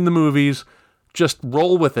and in the movies. Just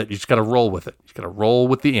roll with it. You just got to roll with it. You got to roll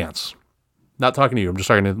with the ants. Not talking to you. I'm just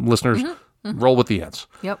talking to listeners. Roll with the ants.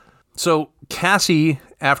 Yep. So Cassie,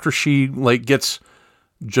 after she gets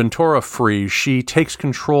Jentora free, she takes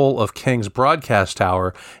control of Kang's broadcast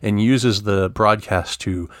tower and uses the broadcast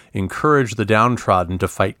to encourage the downtrodden to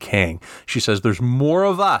fight Kang. She says there's more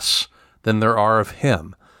of us than there are of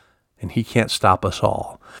him, and he can't stop us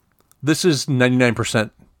all. This is 99%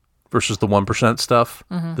 versus the 1% stuff.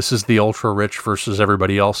 This is the ultra rich versus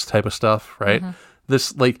everybody else type of stuff, right?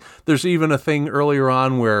 This, there's even a thing earlier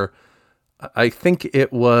on where I think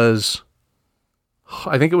it was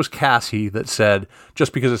Cassie that said,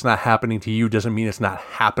 just because it's not happening to you doesn't mean it's not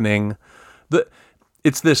happening.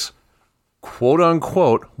 It's this quote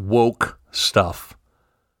unquote woke stuff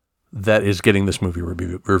that is getting this movie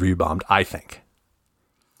review bombed, I think.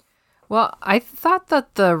 Well, I thought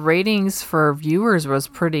that the ratings for viewers was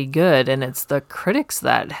pretty good, and it's the critics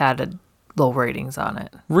that had low ratings on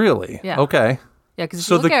it. Really? Yeah. Okay. Yeah, because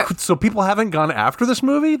so people haven't gone after this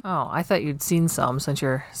movie? Oh, I thought you'd seen some since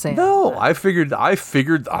you're saying No, that. I figured.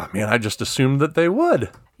 Oh man, I just assumed that they would.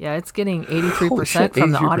 Yeah, it's getting 83%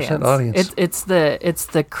 from the audience. It's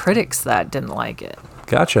the critics that didn't like it.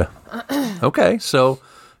 Gotcha. Okay, so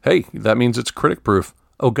hey, that means it's critic proof.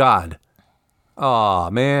 Oh God. Oh,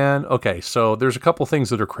 man. Okay, so there's a couple things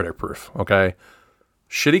that are critic-proof, okay?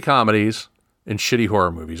 Shitty comedies and shitty horror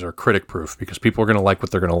movies are critic-proof because people are going to like what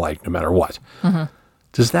they're going to like no matter what.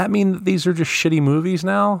 Does that mean that these are just shitty movies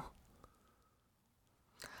now?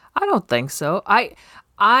 I don't think so. I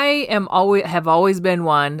have always been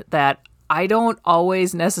one that I don't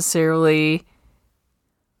always necessarily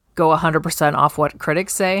go 100% off what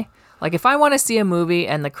critics say. Like, if I want to see a movie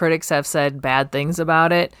and the critics have said bad things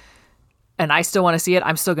about it, and I still want to see it,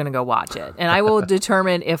 I'm still going to go watch it. And I will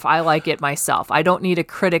determine if I like it myself. I don't need a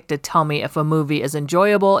critic to tell me if a movie is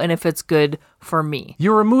enjoyable and if it's good for me.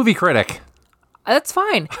 You're a movie critic. That's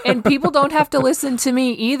fine. And people don't have to listen to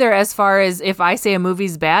me either as far as if I say a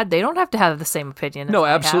movie's bad, they don't have to have the same opinion. No,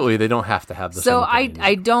 absolutely. They don't have to have the same opinion. So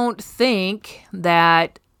I don't think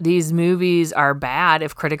that these movies are bad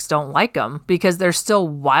if critics don't like them because they're still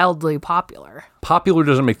wildly popular. Popular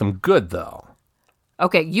doesn't make them good, though.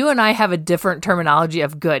 Okay, you and I have a different terminology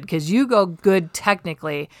of good because you go good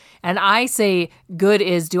technically, and I say good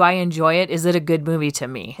is, do I enjoy it? Is it a good movie to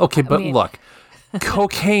me? Okay, but look,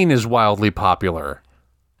 cocaine is wildly popular.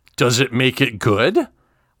 Does it make it good?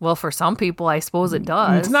 Well, for some people, I suppose it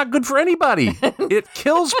does. It's not good for anybody. It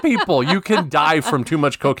kills people. You can die from too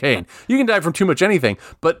much cocaine. You can die from too much anything,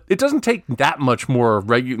 but it doesn't take that much more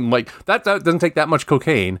that doesn't take that much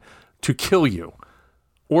cocaine to kill you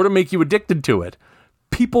or to make you addicted to it.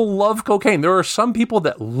 People love cocaine. There are some people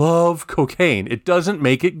that love cocaine. It doesn't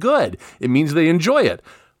make it good. It means they enjoy it.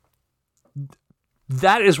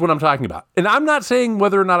 That is what I'm talking about. And I'm not saying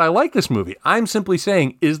whether or not I like this movie. I'm simply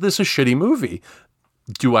saying, is this a shitty movie?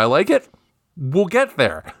 Do I like it? We'll get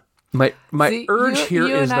there. My urge here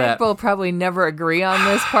you is and I that will probably never agree on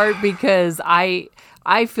this part because I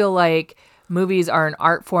feel like movies are an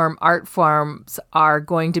art form. Art forms are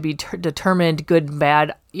going to be determined good and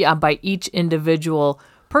bad by each individual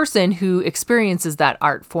person who experiences that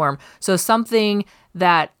art form. So something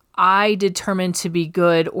that I determine to be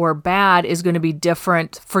good or bad is going to be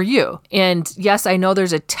different for you. And yes, I know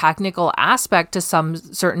there's a technical aspect to some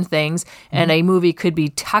certain things, and a movie could be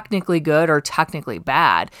technically good or technically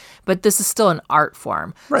bad, but this is still an art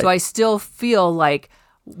form. Right. So I still feel like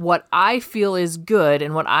what I feel is good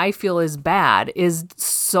and what I feel is bad is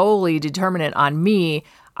solely determinant on me.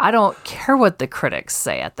 I don't care what the critics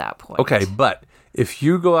say at that point. Okay, but if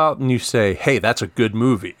you go out and you say, hey, that's a good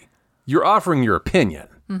movie, you're offering your opinion.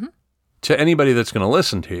 To anybody that's going to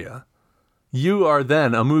listen to you, you are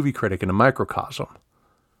then a movie critic in a microcosm.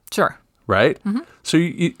 Sure. Right? So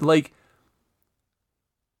you like,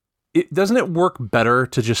 doesn't it work better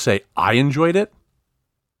to just say, I enjoyed it,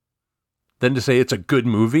 than to say it's a good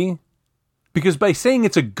movie? Because by saying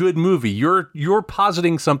it's a good movie, you're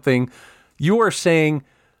positing something. You are saying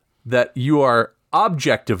that you are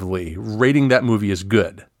objectively rating that movie as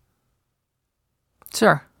good.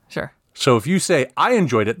 Sure. So if you say, I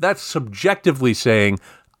enjoyed it, that's subjectively saying,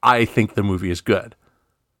 I think the movie is good.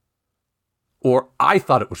 Or I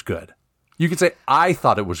thought it was good. You could say, I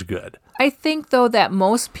thought it was good. I think, though, that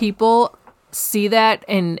most people see that,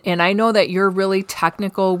 and I know that you're really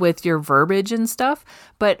technical with your verbiage and stuff,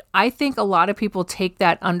 but I think a lot of people take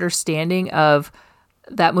that understanding of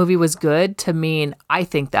that movie was good to mean, I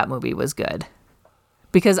think that movie was good.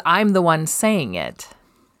 Because I'm the one saying it.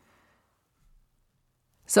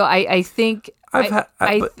 So I think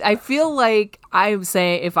I feel like I'm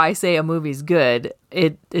saying if I say a movie's good,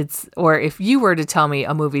 it's or if you were to tell me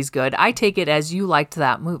a movie's good, I take it as you liked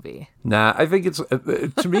that movie. Nah, I think it's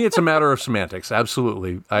to me it's a matter of semantics.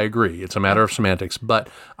 Absolutely, I agree. It's a matter of semantics, but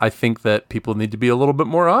I think that people need to be a little bit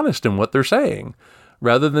more honest in what they're saying,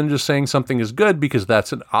 rather than just saying something is good because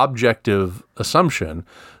that's an objective assumption.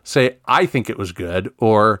 Say I think it was good,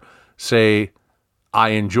 or say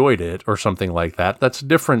I enjoyed it or something like that. That's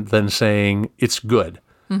different than saying it's good.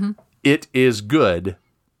 It is good.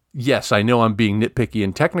 Yes, I know I'm being nitpicky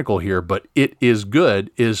and technical here, but it is good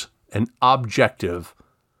is an objective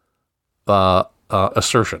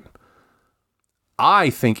assertion. I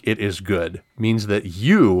think it is good means that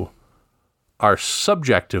you are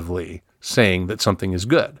subjectively saying that something is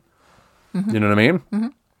good. You know what I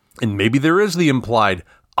mean? And maybe there is the implied,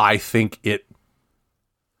 I think it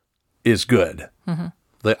is good.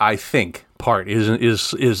 The I think part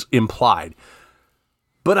is implied.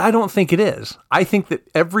 But I don't think it is. I think that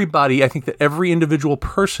every individual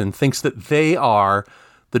person thinks that they are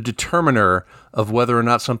the determiner of whether or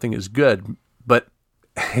not something is good. But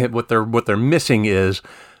what they're missing is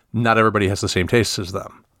not everybody has the same tastes as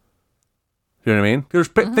them. You know what I mean?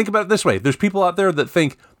 Think about it this way. There's people out there that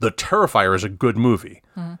think The Terrifier is a good movie.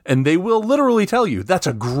 And they will literally tell you, that's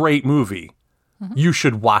a great movie. You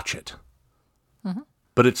should watch it.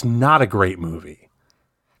 But it's not a great movie.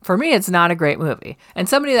 For me, it's not a great movie. And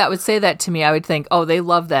somebody that would say that to me, I would think, oh, they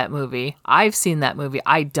love that movie. I've seen that movie.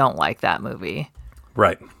 I don't like that movie.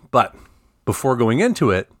 Right. But before going into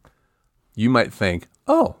it, you might think,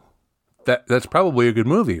 oh, that's probably a good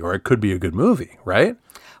movie, or it could be a good movie, right?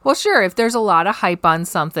 Well, sure. If there's a lot of hype on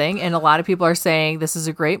something and a lot of people are saying this is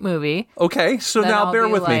a great movie. Okay, so now I'll bear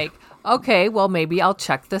be with like, me. Okay, well, maybe I'll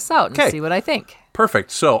check this out and see what I think.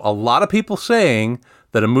 Perfect. So a lot of people saying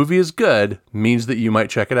that a movie is good means that you might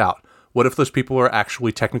check it out. What if those people are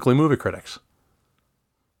actually technically movie critics?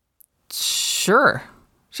 Sure.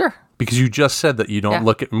 Because you just said that you don't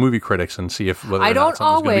look at movie critics and see if whether or I not don't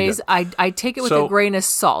something's gonna be always. good. I take it with a grain of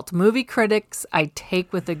salt. Movie critics, I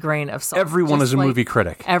take with a grain of salt. Everyone is a movie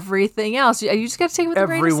critic. Everything else, you just got to take it with a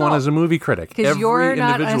grain of salt. Everyone is a movie critic. Because you're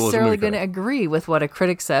not necessarily going to agree with what a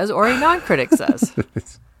critic says or a non-critic says.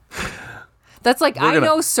 That's like, I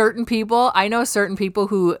know certain people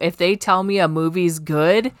who, if they tell me a movie's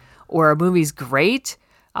good or a movie's great,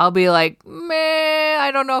 I'll be like, meh,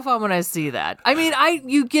 I don't know if I'm going to see that. I mean,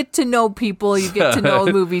 you get to know people, you get to know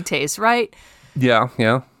movie taste, right? Yeah.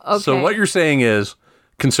 Okay. So what you're saying is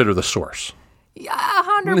consider the source. Yeah,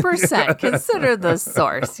 100%. Consider the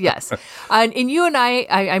source, yes. And you and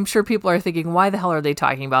I'm sure people are thinking, why the hell are they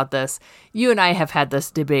talking about this? You and I have had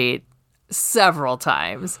this debate several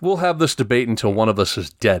times. We'll have this debate until one of us is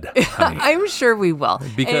dead, honey. I'm sure we will.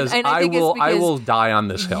 Because and I think it's because will die on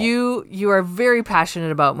this hill. You are very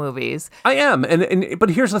passionate about movies. I am, but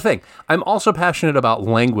here's the thing: I'm also passionate about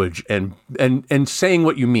language and saying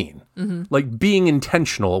what you mean, like being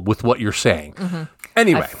intentional with what you're saying.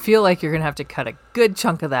 Anyway, I feel like you're gonna have to cut a good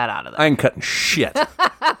chunk of that out of that. I ain't cutting shit.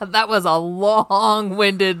 That was a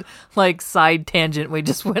long-winded side tangent we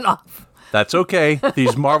just went off. That's okay.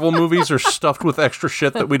 These Marvel movies are stuffed with extra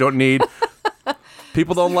shit that we don't need.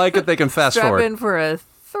 People don't like it, they can fast Strap forward. in for a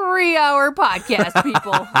 3-hour podcast,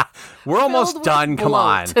 people. We're almost done. Come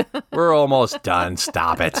on. We're almost done.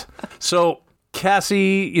 Stop it. So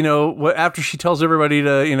Cassie, after she tells everybody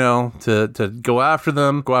to go after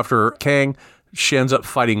them, go after Kang, she ends up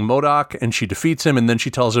fighting MODOK and she defeats him, and then she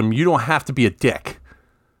tells him, you don't have to be a dick.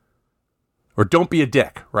 Or don't be a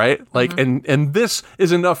dick, right? And this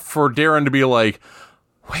is enough for Darren to be like,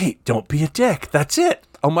 wait, don't be a dick. That's it.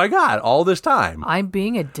 Oh my God, all this time. I'm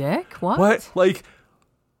being a dick? What? What?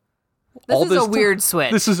 This is a weird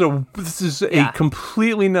switch. This is a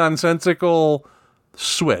completely nonsensical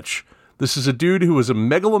switch. This is a dude who was a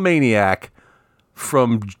megalomaniac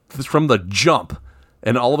from the jump.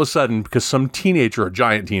 And all of a sudden, because some teenager, a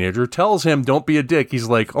giant teenager, tells him, don't be a dick, he's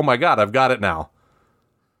like, oh my God, I've got it now.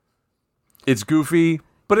 It's goofy,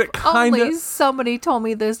 but it kind of... Only somebody told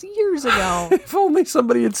me this years ago. If only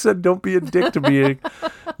somebody had said, don't be a dick to me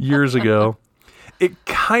years ago. It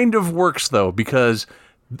kind of works, though, because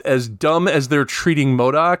as dumb as they're treating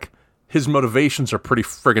MODOK, his motivations are pretty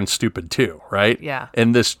friggin' stupid, too, right? Yeah.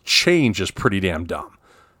 And this change is pretty damn dumb.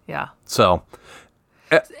 Yeah. So...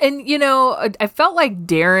 And, I felt like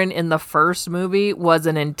Darren in the first movie was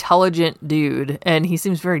an intelligent dude, and he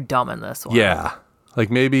seems very dumb in this one. Yeah. Like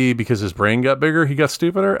maybe because his brain got bigger, he got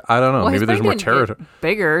stupider? I don't know. Well, maybe there's more territory.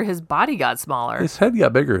 Bigger. His body got smaller. His head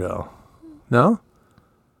got bigger, though. No?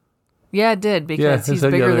 Yeah, it did, because he's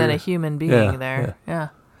bigger than a human being there. Yeah.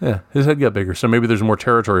 Yeah, his head got bigger, so maybe there's more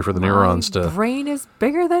territory for the neurons to... My brain is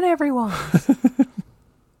bigger than everyone's.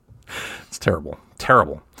 It's terrible.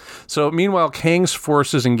 Terrible. So, meanwhile, Kang's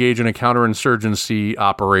forces engage in a counterinsurgency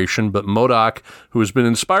operation, but MODOK, who has been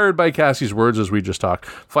inspired by Cassie's words, as we just talked,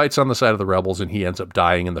 fights on the side of the rebels, and he ends up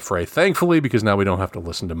dying in the fray, thankfully, because now we don't have to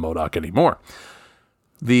listen to MODOK anymore.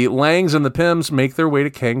 The Langs and the Pyms make their way to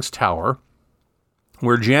Kang's tower,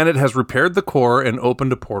 where Janet has repaired the core and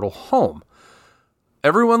opened a portal home.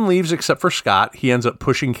 Everyone leaves except for Scott. He ends up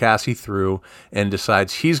pushing Cassie through and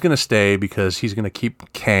decides he's going to stay because he's going to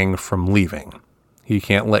keep Kang from leaving. He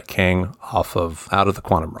can't let Kang out of the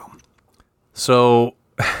quantum realm. So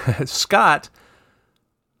Scott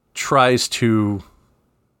tries to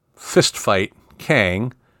fist fight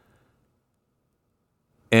Kang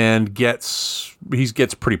and gets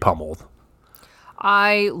pretty pummeled.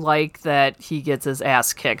 I like that he gets his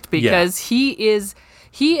ass kicked because he is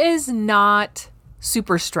not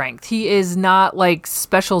super strength. He is not like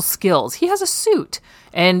special skills. He has a suit,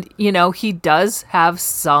 and he does have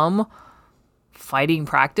some fighting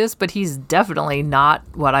practice, but he's definitely not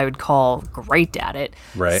what I would call great at it.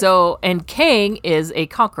 Right. So, and Kang is a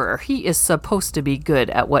conqueror. He is supposed to be good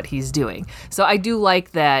at what he's doing. So I do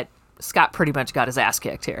like that Scott pretty much got his ass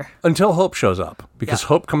kicked here. Until Hope shows up, because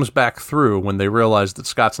Hope comes back through when they realize that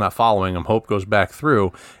Scott's not following him. Hope goes back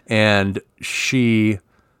through, and she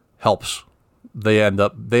helps. They end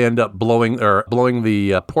up blowing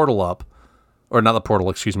the portal up, or not the portal,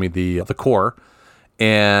 excuse me, the core,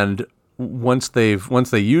 and once they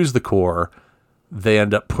use the core, they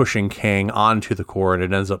end up pushing Kang onto the core, and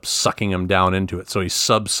it ends up sucking him down into it. So he's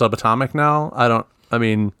subatomic now.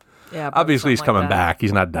 Obviously he's coming back.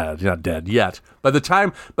 He's not dead. He's not dead yet. By the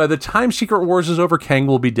time Secret Wars is over, Kang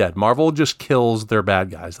will be dead. Marvel just kills their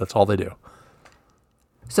bad guys. That's all they do.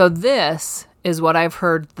 So this is what I've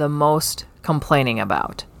heard the most complaining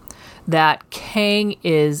about. That Kang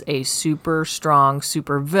is a super strong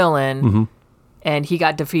super villain, and he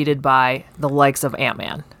got defeated by the likes of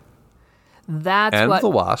Ant-Man. And the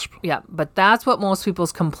Wasp. Yeah, but that's what most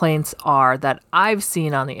people's complaints are that I've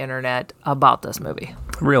seen on the internet about this movie.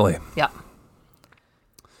 Really? Yeah.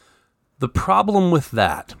 The problem with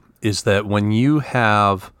that is that when you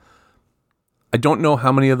have... I don't know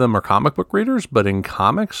how many of them are comic book readers, but in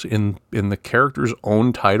comics, in the characters'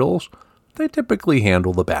 own titles, they typically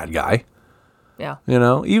handle the bad guy. Yeah.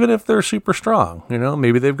 Even if they're super strong.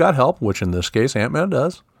 Maybe they've got help, which in this case, Ant-Man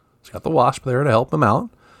does. He's got the Wasp there to help him out.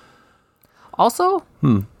 Also,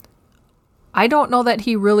 I don't know that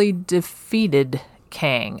he really defeated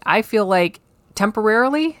Kang. I feel like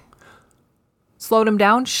temporarily slowed him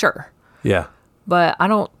down, sure. Yeah. But I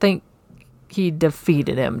don't think he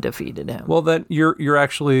defeated him. Well, then you're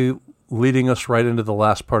actually leading us right into the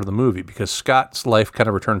last part of the movie, because Scott's life kind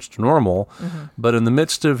of returns to normal, but in the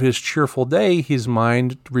midst of his cheerful day, his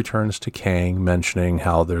mind returns to Kang, mentioning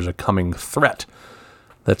how there's a coming threat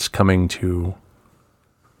that's coming to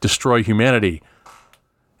destroy humanity.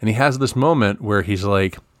 And he has this moment where he's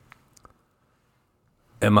like,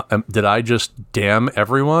 did I just damn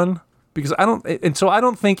everyone? Because I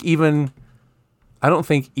don't think even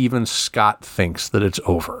Scott thinks that it's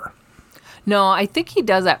over. No, I think he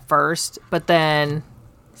does at first, but then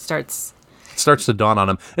it starts to dawn on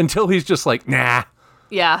him until he's just like, nah.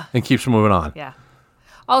 Yeah. And keeps moving on. Yeah.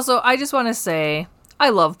 Also, I just want to say, I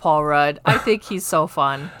love Paul Rudd. I think he's so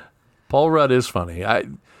fun. Paul Rudd is funny.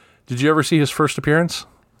 Did you ever see his first appearance?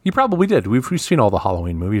 You probably did. We've seen all the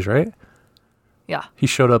Halloween movies, right? Yeah. He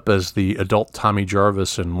showed up as the adult Tommy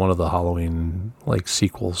Jarvis in one of the Halloween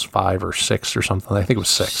sequels, 5 or 6 or something. I think it was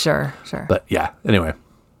 6. Sure. But yeah, anyway,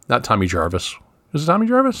 not Tommy Jarvis. Was it Tommy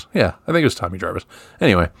Jarvis? Yeah, I think it was Tommy Jarvis.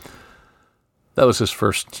 Anyway, that was his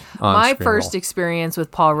first on-screen My first role. experience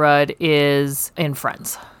with Paul Rudd is in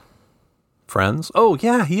Friends. Friends? Oh,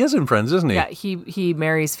 yeah, he is in Friends, isn't he? Yeah, he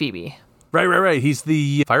marries Phoebe. Right. He's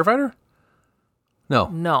the firefighter?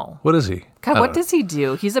 No. What is he? God, what does he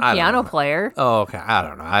do? He's a piano player. Oh, okay. I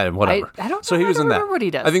don't know. Whatever. I don't know. So he was in that. What he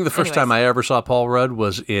does. I think the first time I ever saw Paul Rudd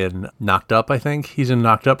was in Knocked Up, I think. He's in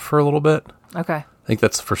Knocked Up for a little bit. Okay. I think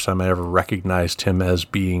that's the first time I ever recognized him as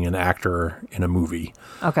being an actor in a movie.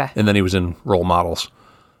 Okay. And then he was in Role Models,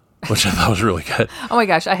 which I thought was really good. Oh my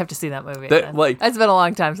gosh, I have to see that movie. It's been a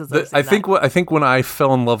long time since I've seen I think when I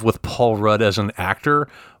fell in love with Paul Rudd as an actor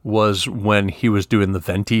was when he was doing the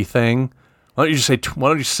venti thing. Why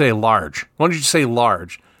don't you say large? Why don't you say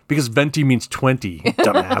large? Because venti means 20,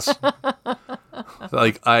 dumbass.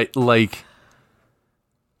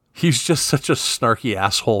 He's just such a snarky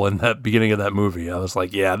asshole in that beginning of that movie. I was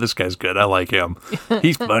like, yeah, this guy's good. I like him.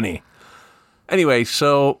 He's funny. Anyway,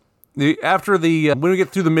 so when we get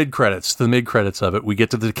through the mid credits of it, we get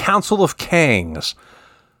to the Council of Kangs,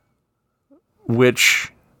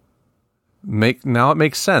 which it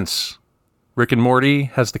makes sense. Rick and Morty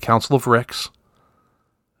has the Council of Ricks.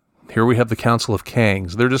 Here we have the Council of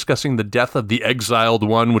Kangs. They're discussing the death of the Exiled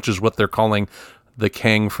One, which is what they're calling the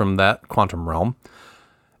Kang from that quantum realm.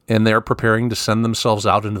 And they're preparing to send themselves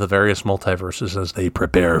out into the various multiverses as they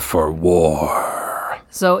prepare for war.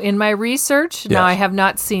 So in my research, now I have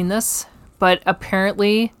not seen this, but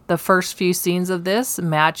apparently the first few scenes of this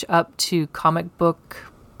match up to comic book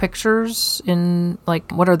pictures in,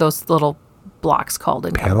 what are those little blocks called?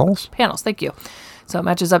 In Panels? Panels, thank you. So it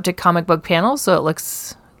matches up to comic book panels, so it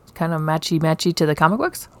looks kind of matchy to the comic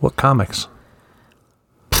books. What comics?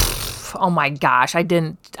 Oh my gosh, I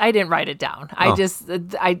didn't write it down.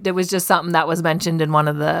 It was just something that was mentioned in one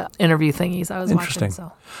of the interview thingies I was watching.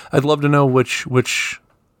 So I'd love to know which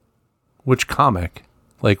comic,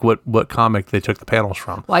 what comic they took the panels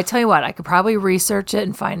from. Well, I tell you what, I could probably research it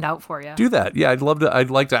and find out for you. Do that. Yeah,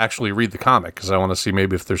 I'd like to actually read the comic because I want to see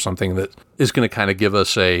maybe if there's something that is going to kind of give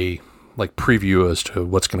us a preview as to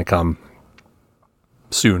what's going to come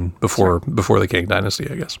soon before the Kang Dynasty,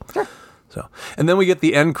 I guess. Sure. So, and then we get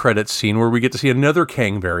the end credits scene where we get to see another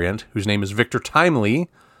Kang variant whose name is Victor Timely.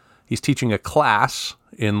 He's teaching a class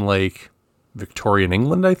in Victorian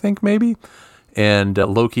England, I think, maybe. And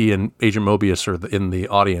Loki and Agent Mobius are in the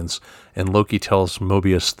audience. And Loki tells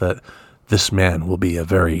Mobius that this man will be a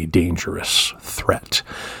very dangerous threat.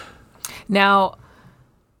 Now,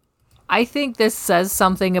 I think this says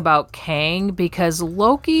something about Kang because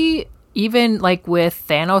Loki, even with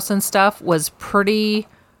Thanos and stuff, was pretty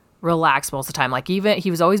relaxed most of the time. Even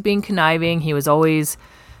he was always being conniving. He was always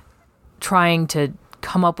trying to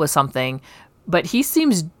come up with something, but he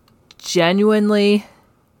seems genuinely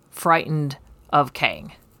frightened of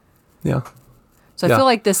Kang. Yeah. So I feel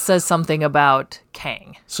like this says something about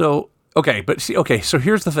Kang. So, so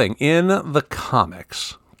here's the thing. In the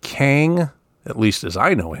comics, Kang, at least as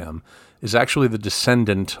I know him, is actually the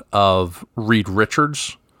descendant of Reed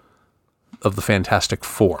Richards of the Fantastic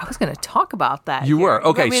Four. I was going to talk about that. You were?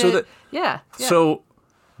 Okay, yeah. So,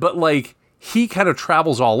 but he kind of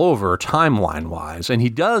travels all over timeline-wise, and he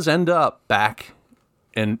does end up back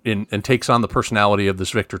and takes on the personality of this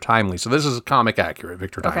Victor Timely. So this is comic accurate,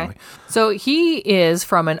 Victor Timely. So he is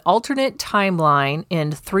from an alternate timeline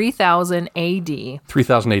in 3000 AD.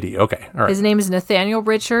 3000 AD, okay. All right. His name is Nathaniel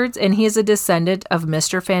Richards, and he is a descendant of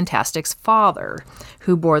Mr. Fantastic's father,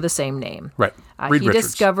 who bore the same name. Right. He Richards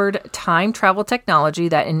discovered time travel technology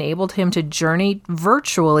that enabled him to journey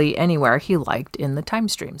virtually anywhere he liked in the time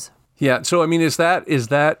streams. Yeah, so I mean, is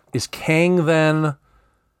Kang then?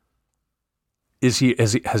 Has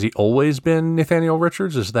he always been Nathaniel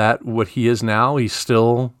Richards? Is that what he is now? He's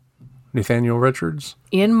still Nathaniel Richards?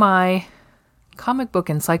 In my comic book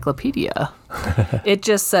encyclopedia, it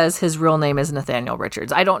just says his real name is Nathaniel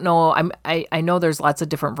Richards. I don't know. I know there's lots of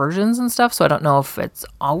different versions and stuff, so I don't know if it's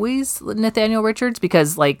always Nathaniel Richards,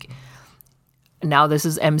 because like now this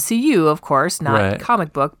is MCU, of course, not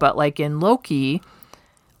comic book, but like in Loki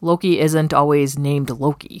isn't always named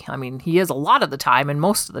Loki. I mean, he is a lot of the time, and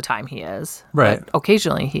most of the time he is. Right. But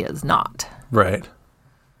occasionally he is not. Right.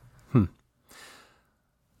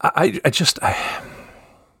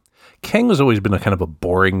 Kang has always been a kind of a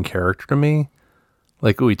boring character to me.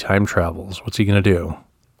 Like, he time travels. What's he going to do?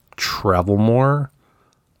 Travel more?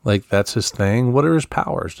 Like, that's his thing? What are his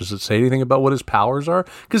powers? Does it say anything about what his powers are?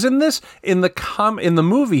 Because in the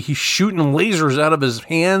movie, he's shooting lasers out of his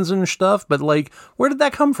hands and stuff, but, like, where did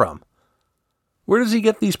that come from? Where does he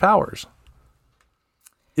get these powers?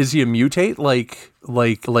 Is he a mutate like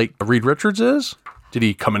Reed Richards is? Did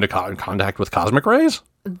he come into contact with cosmic rays?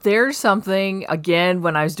 There's something, again,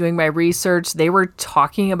 when I was doing my research, they were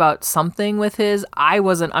talking about something with his. I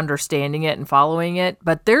wasn't understanding it and following it,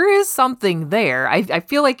 but there is something there. I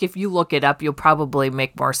feel like if you look it up, you'll probably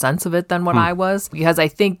make more sense of it than what I was, because I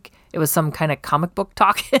think it was some kind of comic book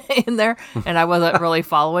talk in there, and I wasn't really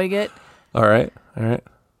following it. All right.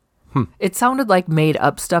 It sounded like made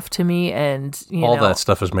up stuff to me, and all that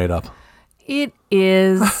stuff is made up. It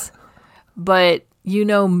is, but you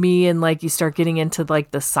know me, and like you start getting into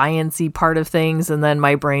like the science-y part of things, and then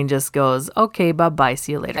my brain just goes, okay, bye-bye,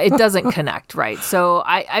 see you later. It doesn't connect, right? So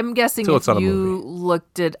I'm guessing if you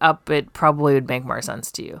looked it up, it probably would make more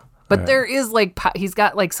sense to you. But there is like, he's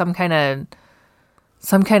got like some kind of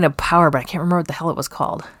power, but I can't remember what the hell it was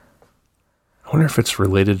called. I wonder if it's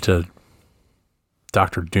related to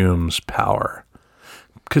Dr. Doom's power.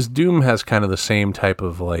 Because Doom has kind of the same type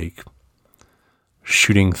of like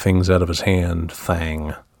shooting things out of his hand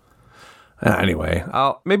thing. Anyway,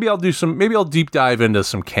 I'll deep dive into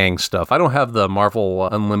some Kang stuff. I don't have the Marvel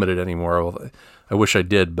Unlimited anymore. I wish I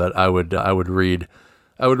did, but I would read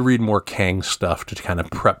more Kang stuff to kind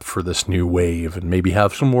of prep for this new wave and maybe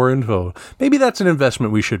have some more info. Maybe that's an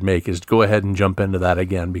investment we should make, is to go ahead and jump into that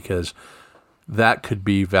again, because that could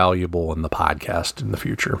be valuable in the podcast in the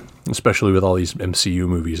future, especially with all these MCU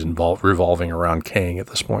movies revolving around Kang at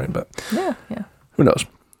this point. But yeah. Who knows?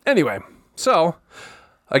 Anyway, so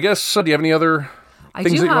I guess, do you have any other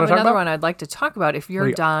things that you want to talk about? I do have another one I'd like to talk about if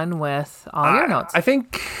you're done with all your notes. I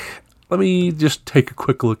think, let me just take a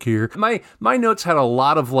quick look here. My notes had a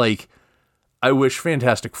lot of like, I wish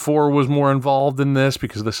Fantastic Four was more involved in this,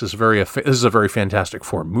 because this is a very Fantastic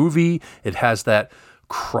Four movie. It has that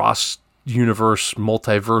cross-universe,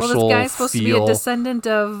 multiversal feel. Well, this guy's supposed to be a descendant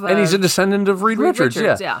of... and he's a descendant of Reed Richards,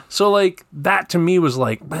 yeah. So, like, that to me was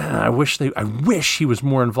like, man, I wish he was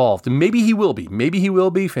more involved. And maybe he will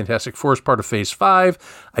be. Fantastic Four is part of Phase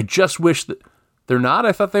 5. I just wish that they're not.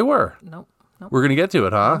 I thought they were. Nope. We're going to get to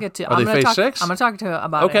it, huh? We'll get to it. Are they Phase 6? I'm going to talk to you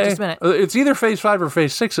about it in just a minute. It's either Phase 5 or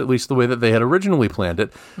Phase 6, at least the way that they had originally planned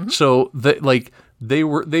it. Mm-hmm. So, they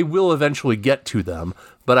will eventually get to them.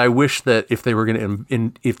 But I wish that if they were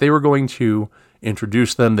going to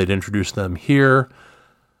introduce them, they'd introduce them here.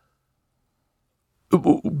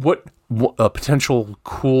 What a potential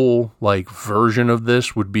cool like version of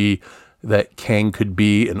this would be that Kang could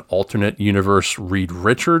be an alternate universe Reed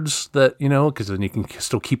Richards, that, because then you can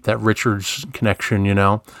still keep that Richards connection,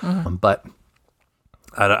 Mm-hmm. But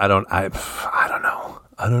I don't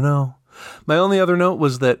know. My only other note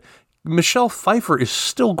was that Michelle Pfeiffer is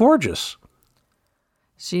still gorgeous.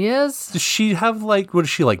 She is. Does she have what does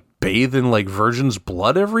she bathe in virgin's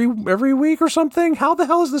blood every week or something? How the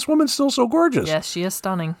hell is this woman still so gorgeous? Yes, she is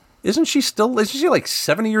stunning. Isn't she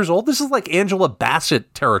 70 years old? This is like Angela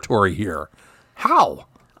Bassett territory here. How?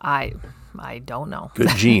 I don't know. Good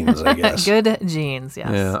genes, I guess. Good genes,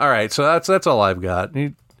 yes. Yeah. All right. So that's all I've got.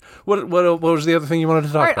 What was the other thing you wanted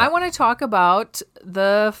to talk about? I want to talk about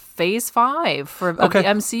the Phase 5 of the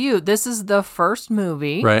MCU. This is the first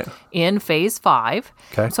movie in Phase 5.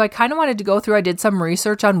 Okay. So I kind of wanted to go through, I did some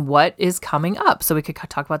research on what is coming up, so we could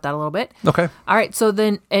talk about that a little bit. Okay. All right, so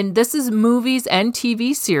then, and this is movies and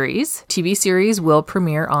TV series. TV series will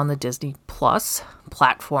premiere on the Disney Plus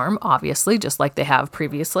platform, obviously, just like they have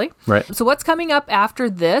previously. Right. So what's coming up after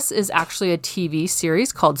this is actually a TV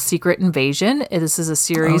series called Secret Invasion. This is a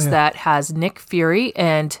series that has Nick Fury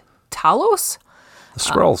and Talos. The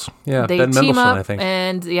Skrulls. They Ben team Mendelsohn, up, I think.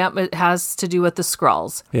 and it has to do with the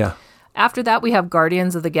Skrulls. Yeah. After that, we have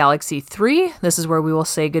Guardians of the Galaxy 3. This is where we will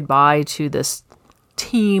say goodbye to this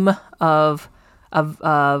team of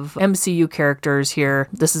MCU characters here.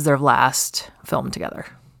 This is their last film together.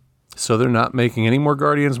 So they're not making any more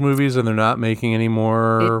Guardians movies, and they're not making any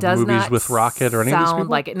more movies with Rocket or any of these people?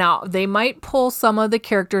 Like it. Now, they might pull some of the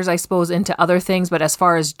characters, I suppose, into other things, but as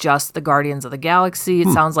far as just the Guardians of the Galaxy, it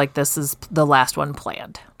sounds like this is the last one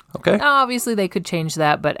planned. Okay. Now, obviously, they could change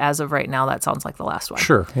that, but as of right now, that sounds like the last one.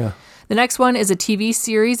 Sure, yeah. The next one is a TV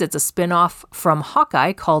series. It's a spin-off from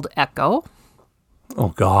Hawkeye called Echo. Oh,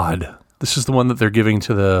 God. This is the one that they're giving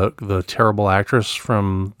to the terrible actress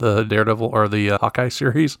from the Daredevil or the Hawkeye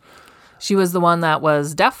series? She was the one that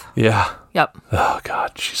was deaf? Yeah. Yep. Oh,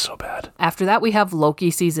 God, she's so bad. After that, we have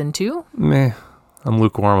Loki Season 2. Meh. I'm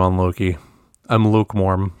lukewarm on Loki. I'm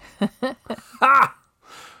lukewarm.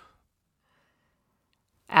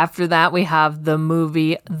 After that, we have the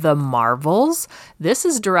movie The Marvels. This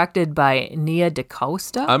is directed by Nia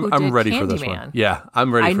DaCosta. I'm ready for this one. Yeah,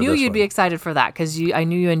 I'm ready for this one. I knew you'd be excited for that because I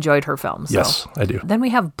knew you enjoyed her films. So. Yes, I do. Then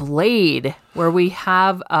we have Blade, where we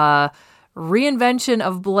have a reinvention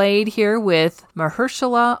of Blade here with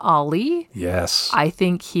Mahershala Ali. Yes. I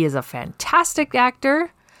think he is a fantastic actor.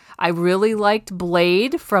 I really liked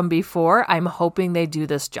Blade from before. I'm hoping they do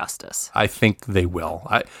this justice. I think they will.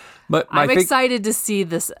 I'm excited to see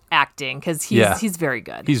this acting because he's very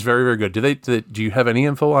good. He's very, very good. Do you have any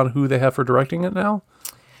info on who they have for directing it now?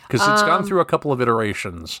 Because it's gone through a couple of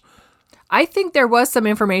iterations. I think there was some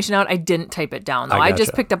information out. I didn't type it down though. I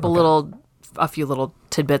just picked up a few little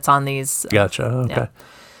tidbits on these. Gotcha. Okay. Yeah.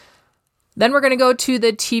 Then we're going to go to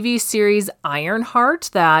the TV series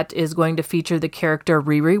Ironheart that is going to feature the character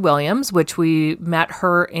Riri Williams, which we met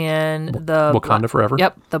her in the Wakanda Forever.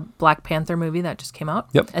 Yep, the Black Panther movie that just came out.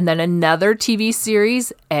 Yep. And then another TV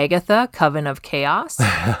series, Agatha, Coven of Chaos,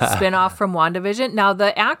 spinoff from WandaVision. Now,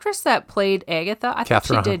 the actress that played Agatha, I thought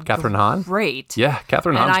she did Catherine Hahn. Great. Yeah,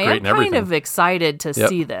 Catherine Hahn's great in everything. And I am kind of excited to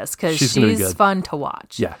see this because she's fun to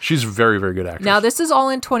watch. Yeah, she's a very, very good actress. Now, this is all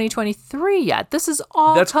in 2023 yet. This is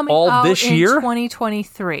all coming out this year?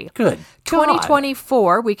 2023. Good.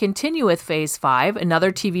 2024, we continue with Phase 5,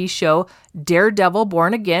 another TV show, Daredevil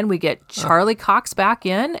Born Again. We get Charlie Cox back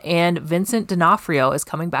in, and Vincent D'Onofrio is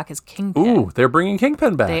coming back as Kingpin. Ooh, they're bringing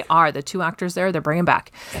Kingpin back. They are. The two actors there, they're bringing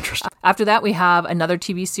back. Interesting. After that, we have another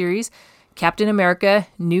TV series, Captain America,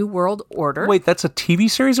 New World Order. Wait, that's a TV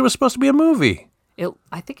series? It was supposed to be a movie.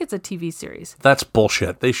 I think it's a TV series. That's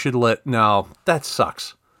bullshit. They should no, that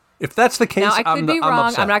sucks. If that's the case, now, I could be wrong.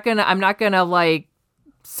 Upset. I'm not gonna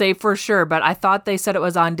say for sure, but I thought they said it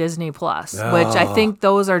was on Disney Plus, which I think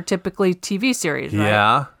those are typically TV series, right?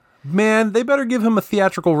 Yeah. Man, they better give him a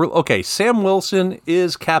theatrical... Okay, Sam Wilson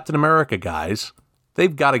is Captain America, guys.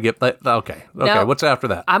 They've got to get that... Okay, now, what's after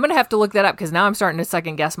that? I'm going to have to look that up because now I'm starting to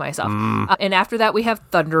second guess myself. And after that, we have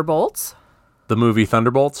Thunderbolts. The movie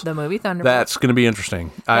Thunderbolts? The movie Thunderbolts. That's going to be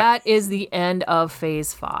interesting. That is the end of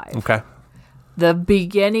Phase 5. Okay. The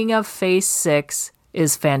beginning of Phase 6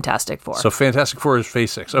 is Fantastic Four. So Fantastic Four is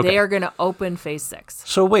Phase 6. Okay. They are going to open Phase 6.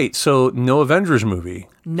 So wait, no Avengers movie.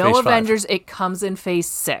 No Phase Avengers. 5. It comes in Phase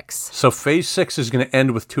 6. So Phase 6 is going to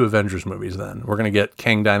end with 2 Avengers movies then. We're going to get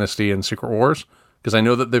Kang Dynasty and Secret Wars. Because I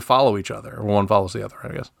know that they follow each other. Or one follows the other, I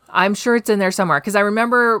guess. I'm sure it's in there somewhere. Because I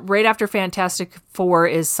remember right after Fantastic Four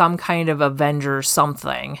is some kind of Avengers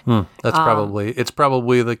something. That's it's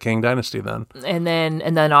probably the Kang Dynasty then. And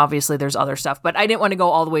then obviously there's other stuff. But I didn't want to go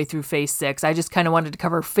all the way through Phase 6. I just kind of wanted to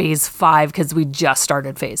cover Phase 5 because we just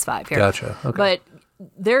started Phase 5 here. Gotcha. Okay. But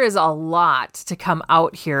there is a lot to come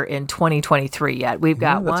out here in 2023 yet. We've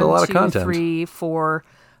got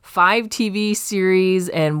 5 TV series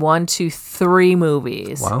and 1, 2, 3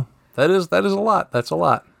 movies. Wow. That is a lot. That's a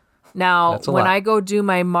lot. Now, when I go do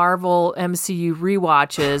my Marvel MCU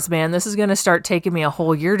rewatches, man, this is going to start taking me a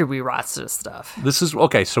whole year to rewatch this stuff. This is,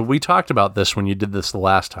 okay, so we talked about this when you did this the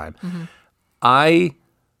last time. Mm-hmm. I'm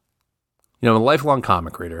a lifelong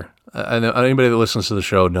comic reader. I know anybody that listens to the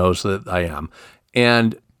show knows that I am.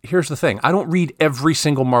 And here's the thing. I don't read every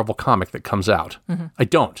single Marvel comic that comes out. Mm-hmm. I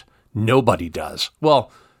don't. Nobody does.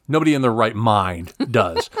 Well, nobody in their right mind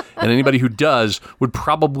does. And anybody who does would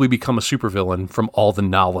probably become a supervillain from all the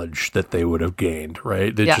knowledge that they would have gained,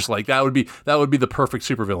 right? They're just like, that would be the perfect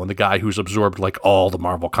supervillain, the guy who's absorbed like all the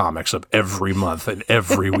Marvel comics of every month and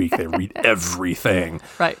every week. They read everything.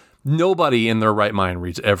 Right. Nobody in their right mind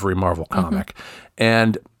reads every Marvel comic. Mm-hmm.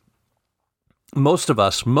 And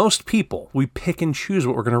most people, we pick and choose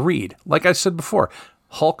what we're going to read. Like I said before,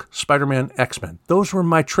 Hulk, Spider-Man, X-Men. Those were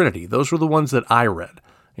my trinity. Those were the ones that I read.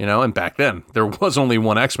 And back then, there was only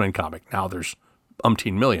one X-Men comic. Now there's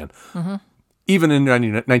umpteen million. Mm-hmm. Even in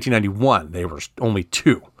 1991, there was only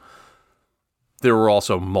 2. There were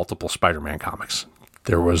also multiple Spider-Man comics.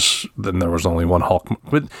 There was only one Hulk.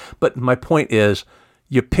 But my point is,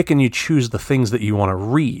 you pick and you choose the things that you want to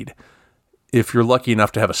read. if you're lucky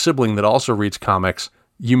enough to have a sibling that also reads comics,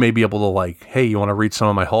 you may be able to like, hey, you want to read some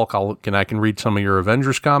of my Hulk? I can read some of your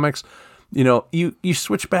Avengers comics. You know, you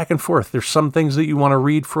switch back and forth. There's some things that you want to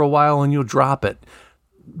read for a while and you'll drop it.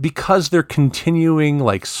 Because they're continuing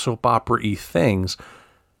like soap opera-y things,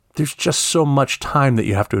 there's just so much time that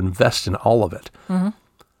you have to invest in all of it. Mm-hmm.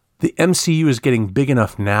 The MCU is getting big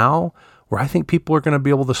enough now where I think people are going to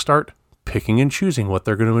be able to start picking and choosing what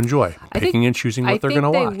they're going to enjoy, picking and choosing what they're going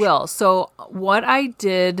to watch. I think they will. So what I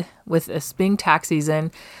did with this being tax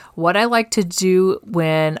season, what I like to do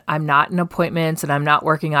when I'm not in appointments and I'm not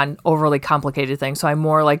working on overly complicated things, so I'm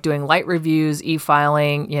more like doing light reviews,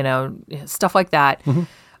 e-filing, stuff like that,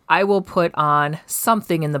 I will put on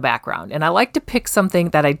something in the background. And I like to pick something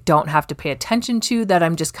that I don't have to pay attention to, that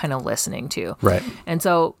I'm just kind of listening to. Right. And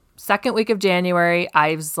so second week of January,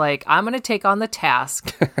 I was like, I'm going to take on the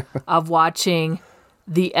task of watching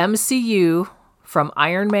the MCU from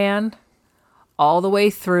Iron Man all the way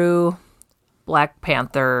through Black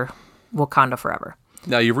Panther, Wakanda Forever.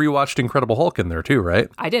 Now, you rewatched Incredible Hulk in there too, right?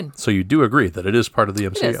 I did. So you do agree that it is part of the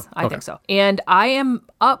MCU? It is. I think so. And I am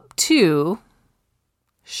up to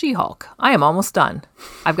She-Hulk. I am almost done.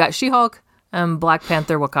 I've got She-Hulk and Black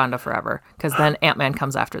Panther, Wakanda Forever, because then Ant-Man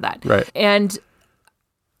comes after that. Right. And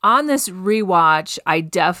on this rewatch, I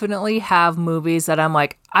definitely have movies that I'm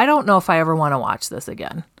like, I don't know if I ever want to watch this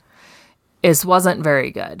again. It wasn't very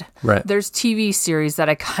good. Right. There's TV series that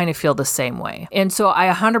I kind of feel the same way. And so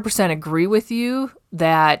I 100% agree with you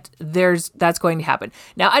that that's going to happen.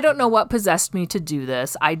 Now, I don't know what possessed me to do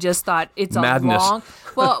this. I just thought it's madness.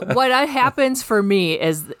 Well, what happens for me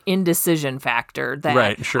is the indecision factor, that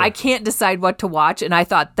right, sure. I can't decide what to watch. And I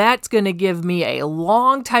thought that's going to give me a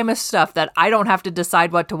long time of stuff that I don't have to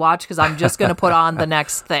decide what to watch because I'm just going to put on the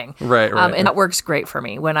next thing. Right. And that works great for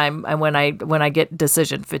me when I get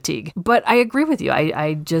decision fatigue. But I agree with you.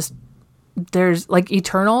 I just, there's like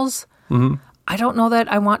Eternals. Mm-hmm. I don't know that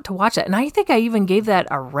I want to watch that. And I think I even gave that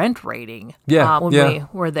a rent rating when we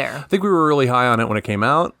were there. I think we were really high on it when it came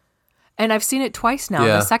out. And I've seen it twice now.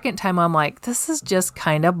 Yeah. The second time I'm like, this is just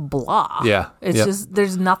kind of blah. Yeah. It's just,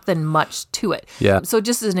 there's nothing much to it. Yeah. So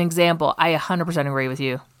just as an example, I 100% agree with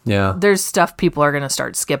you. Yeah. There's stuff people are going to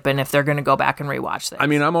start skipping if they're going to go back and rewatch things. I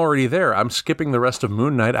mean, I'm already there. I'm skipping the rest of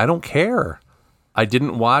Moon Knight. I don't care. I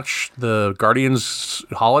didn't watch the Guardians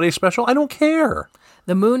holiday special. I don't care.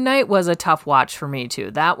 The Moon Knight was a tough watch for me, too.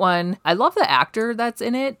 That one, I love the actor that's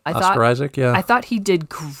in it. Oscar Isaac, yeah. I thought he did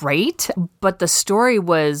great, but the story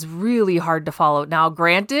was really hard to follow. Now,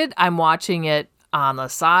 granted, I'm watching it on the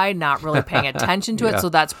side, not really paying attention to it, so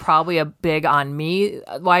that's probably a big on me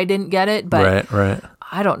why I didn't get it. But right.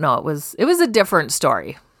 I don't know. It was a different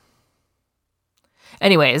story.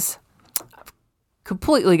 Anyways,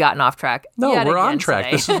 completely gotten off track. No, we're on track.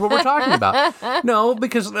 Today. This is what we're talking about. No,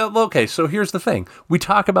 because okay, so here's the thing. We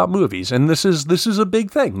talk about movies, and this is a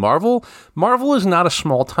big thing. Marvel is not a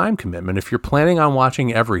small time commitment if you're planning on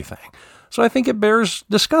watching everything. So I think it bears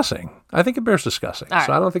discussing. Right.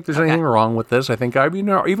 So I don't think there's anything wrong with this. I think even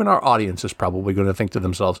our audience is probably going to think to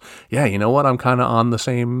themselves, yeah, you know what? I'm kind of on the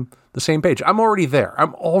same page. I'm already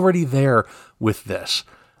there. With this.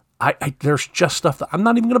 There's just stuff that I'm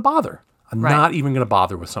not even going to bother. I'm not even going to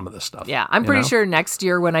bother with some of this stuff. Yeah, I'm pretty sure next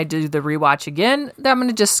year when I do the rewatch again, I'm going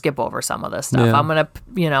to just skip over some of this stuff. Yeah. I'm going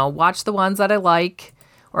to, watch the ones that I like,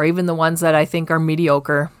 or even the ones that I think are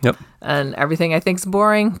mediocre. Yep. And everything I think's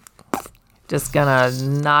boring, just going to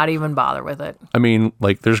not even bother with it. I mean,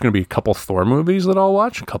 like, there's going to be a couple Thor movies that I'll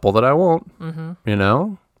watch, a couple that I won't.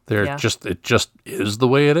 Mm-hmm. It just is the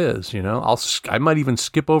way it is. I might even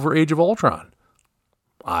skip over Age of Ultron.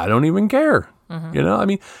 I don't even care. Mm-hmm. I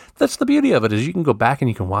mean, that's the beauty of it, is you can go back and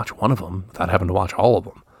you can watch one of them without having to watch all of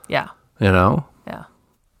them. Yeah. Yeah.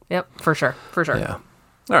 Yep, for sure. Yeah.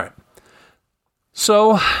 All right.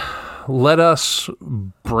 So let us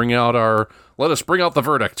bring out the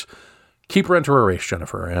verdict. Keep rent or erase,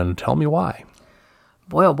 Jennifer, and tell me why.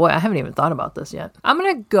 Boy, oh boy, I haven't even thought about this yet. I'm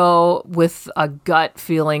going to go with a gut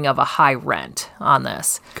feeling of a high rent on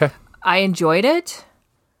this. Okay. I enjoyed it.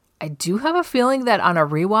 I do have a feeling that on a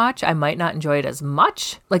rewatch, I might not enjoy it as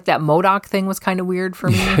much. Like that MODOK thing was kind of weird for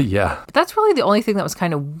me. Yeah. But that's really the only thing that was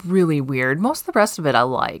kind of really weird. Most of the rest of it I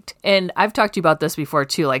liked. And I've talked to you about this before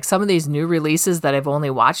too. Like some of these new releases that I've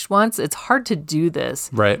only watched once, it's hard to do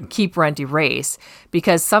this. Right. Keep, rent, erase.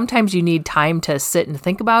 Because sometimes you need time to sit and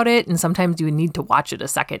think about it. And sometimes you need to watch it a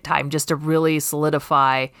second time just to really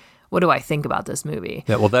solidify, what do I think about this movie?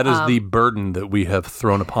 Yeah, well, that is the burden that we have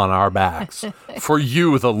thrown upon our backs. For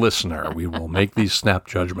you, the listener, we will make these snap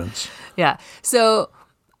judgments. Yeah. So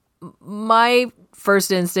my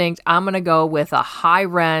first instinct, I'm going to go with a high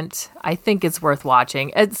rent. I think it's worth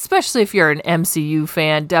watching, especially if you're an MCU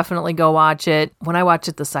fan. Definitely go watch it. When I watch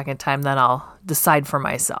it the second time, then I'll decide for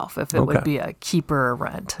myself if it would be a keeper or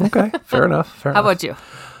rent. Okay, fair enough. How about you?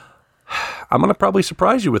 I'm going to probably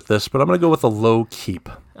surprise you with this, but I'm going to go with a low keep.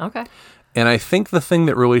 Okay. And I think the thing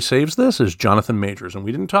that really saves this is Jonathan Majors. And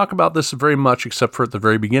we didn't talk about this very much except for at the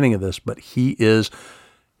very beginning of this, but he has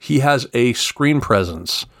a screen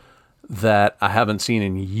presence that I haven't seen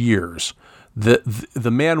in years.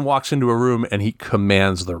 The man walks into a room and he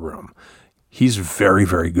commands the room. He's very,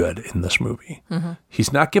 very good in this movie. Mm-hmm.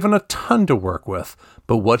 He's not given a ton to work with,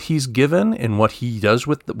 but what he's given and what he does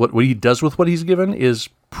with what he's given is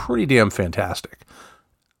pretty damn fantastic.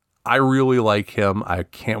 I really like him. I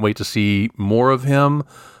can't wait to see more of him.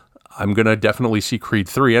 I'm going to definitely see Creed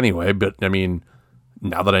 3 anyway, but I mean,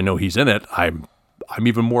 now that I know he's in it, I'm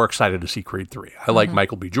even more excited to see Creed 3. I like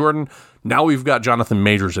Michael B. Jordan. Now we've got Jonathan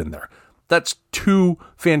Majors in there. That's two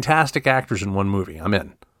fantastic actors in one movie. I'm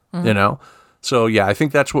in, you know? So yeah, I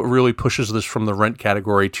think that's what really pushes this from the rent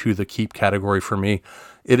category to the keep category for me.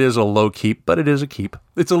 It is a low keep, but it is a keep.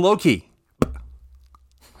 It's a low key.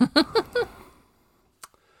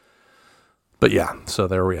 But yeah, so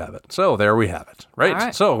there we have it. Right?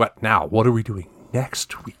 Right. So what are we doing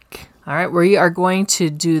next week? All right, we are going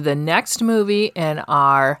to do the next movie in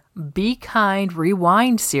our Be Kind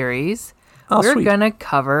Rewind series. We're going to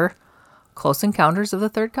cover Close Encounters of the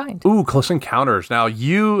Third Kind. Ooh, Close Encounters. Now,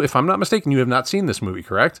 you, if I'm not mistaken, you have not seen this movie,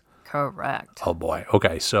 correct? Correct. Oh, boy.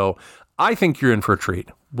 Okay, so I think you're in for a treat.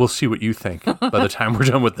 We'll see what you think by the time we're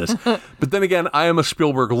done with this. But then again, I am a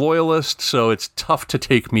Spielberg loyalist, so it's tough to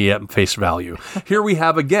take me at face value. Here we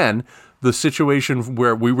have, again, the situation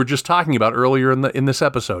where we were just talking about earlier in this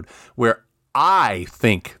episode, where I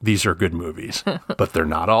think these are good movies, but they're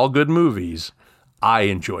not all good movies. I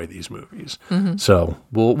enjoy these movies. Mm-hmm. So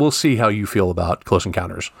we'll see how you feel about Close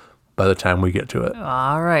Encounters by the time we get to it.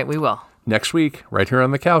 All right, we will. Next week, right here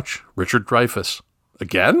on the couch, Richard Dreyfuss.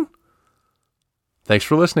 Again? Thanks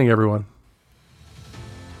for listening, everyone.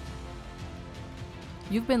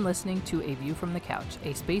 You've been listening to A View from the Couch,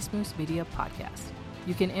 a Space Moose Media podcast.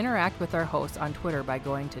 You can interact with our hosts on Twitter by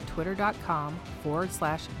going to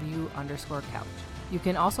twitter.com/view_couch. You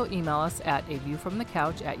can also email us at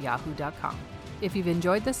aviewfromthecouch@yahoo.com. If you've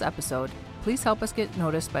enjoyed this episode, please help us get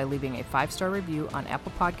noticed by leaving a 5-star review on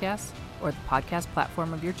Apple Podcasts or the podcast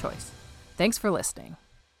platform of your choice. Thanks for listening.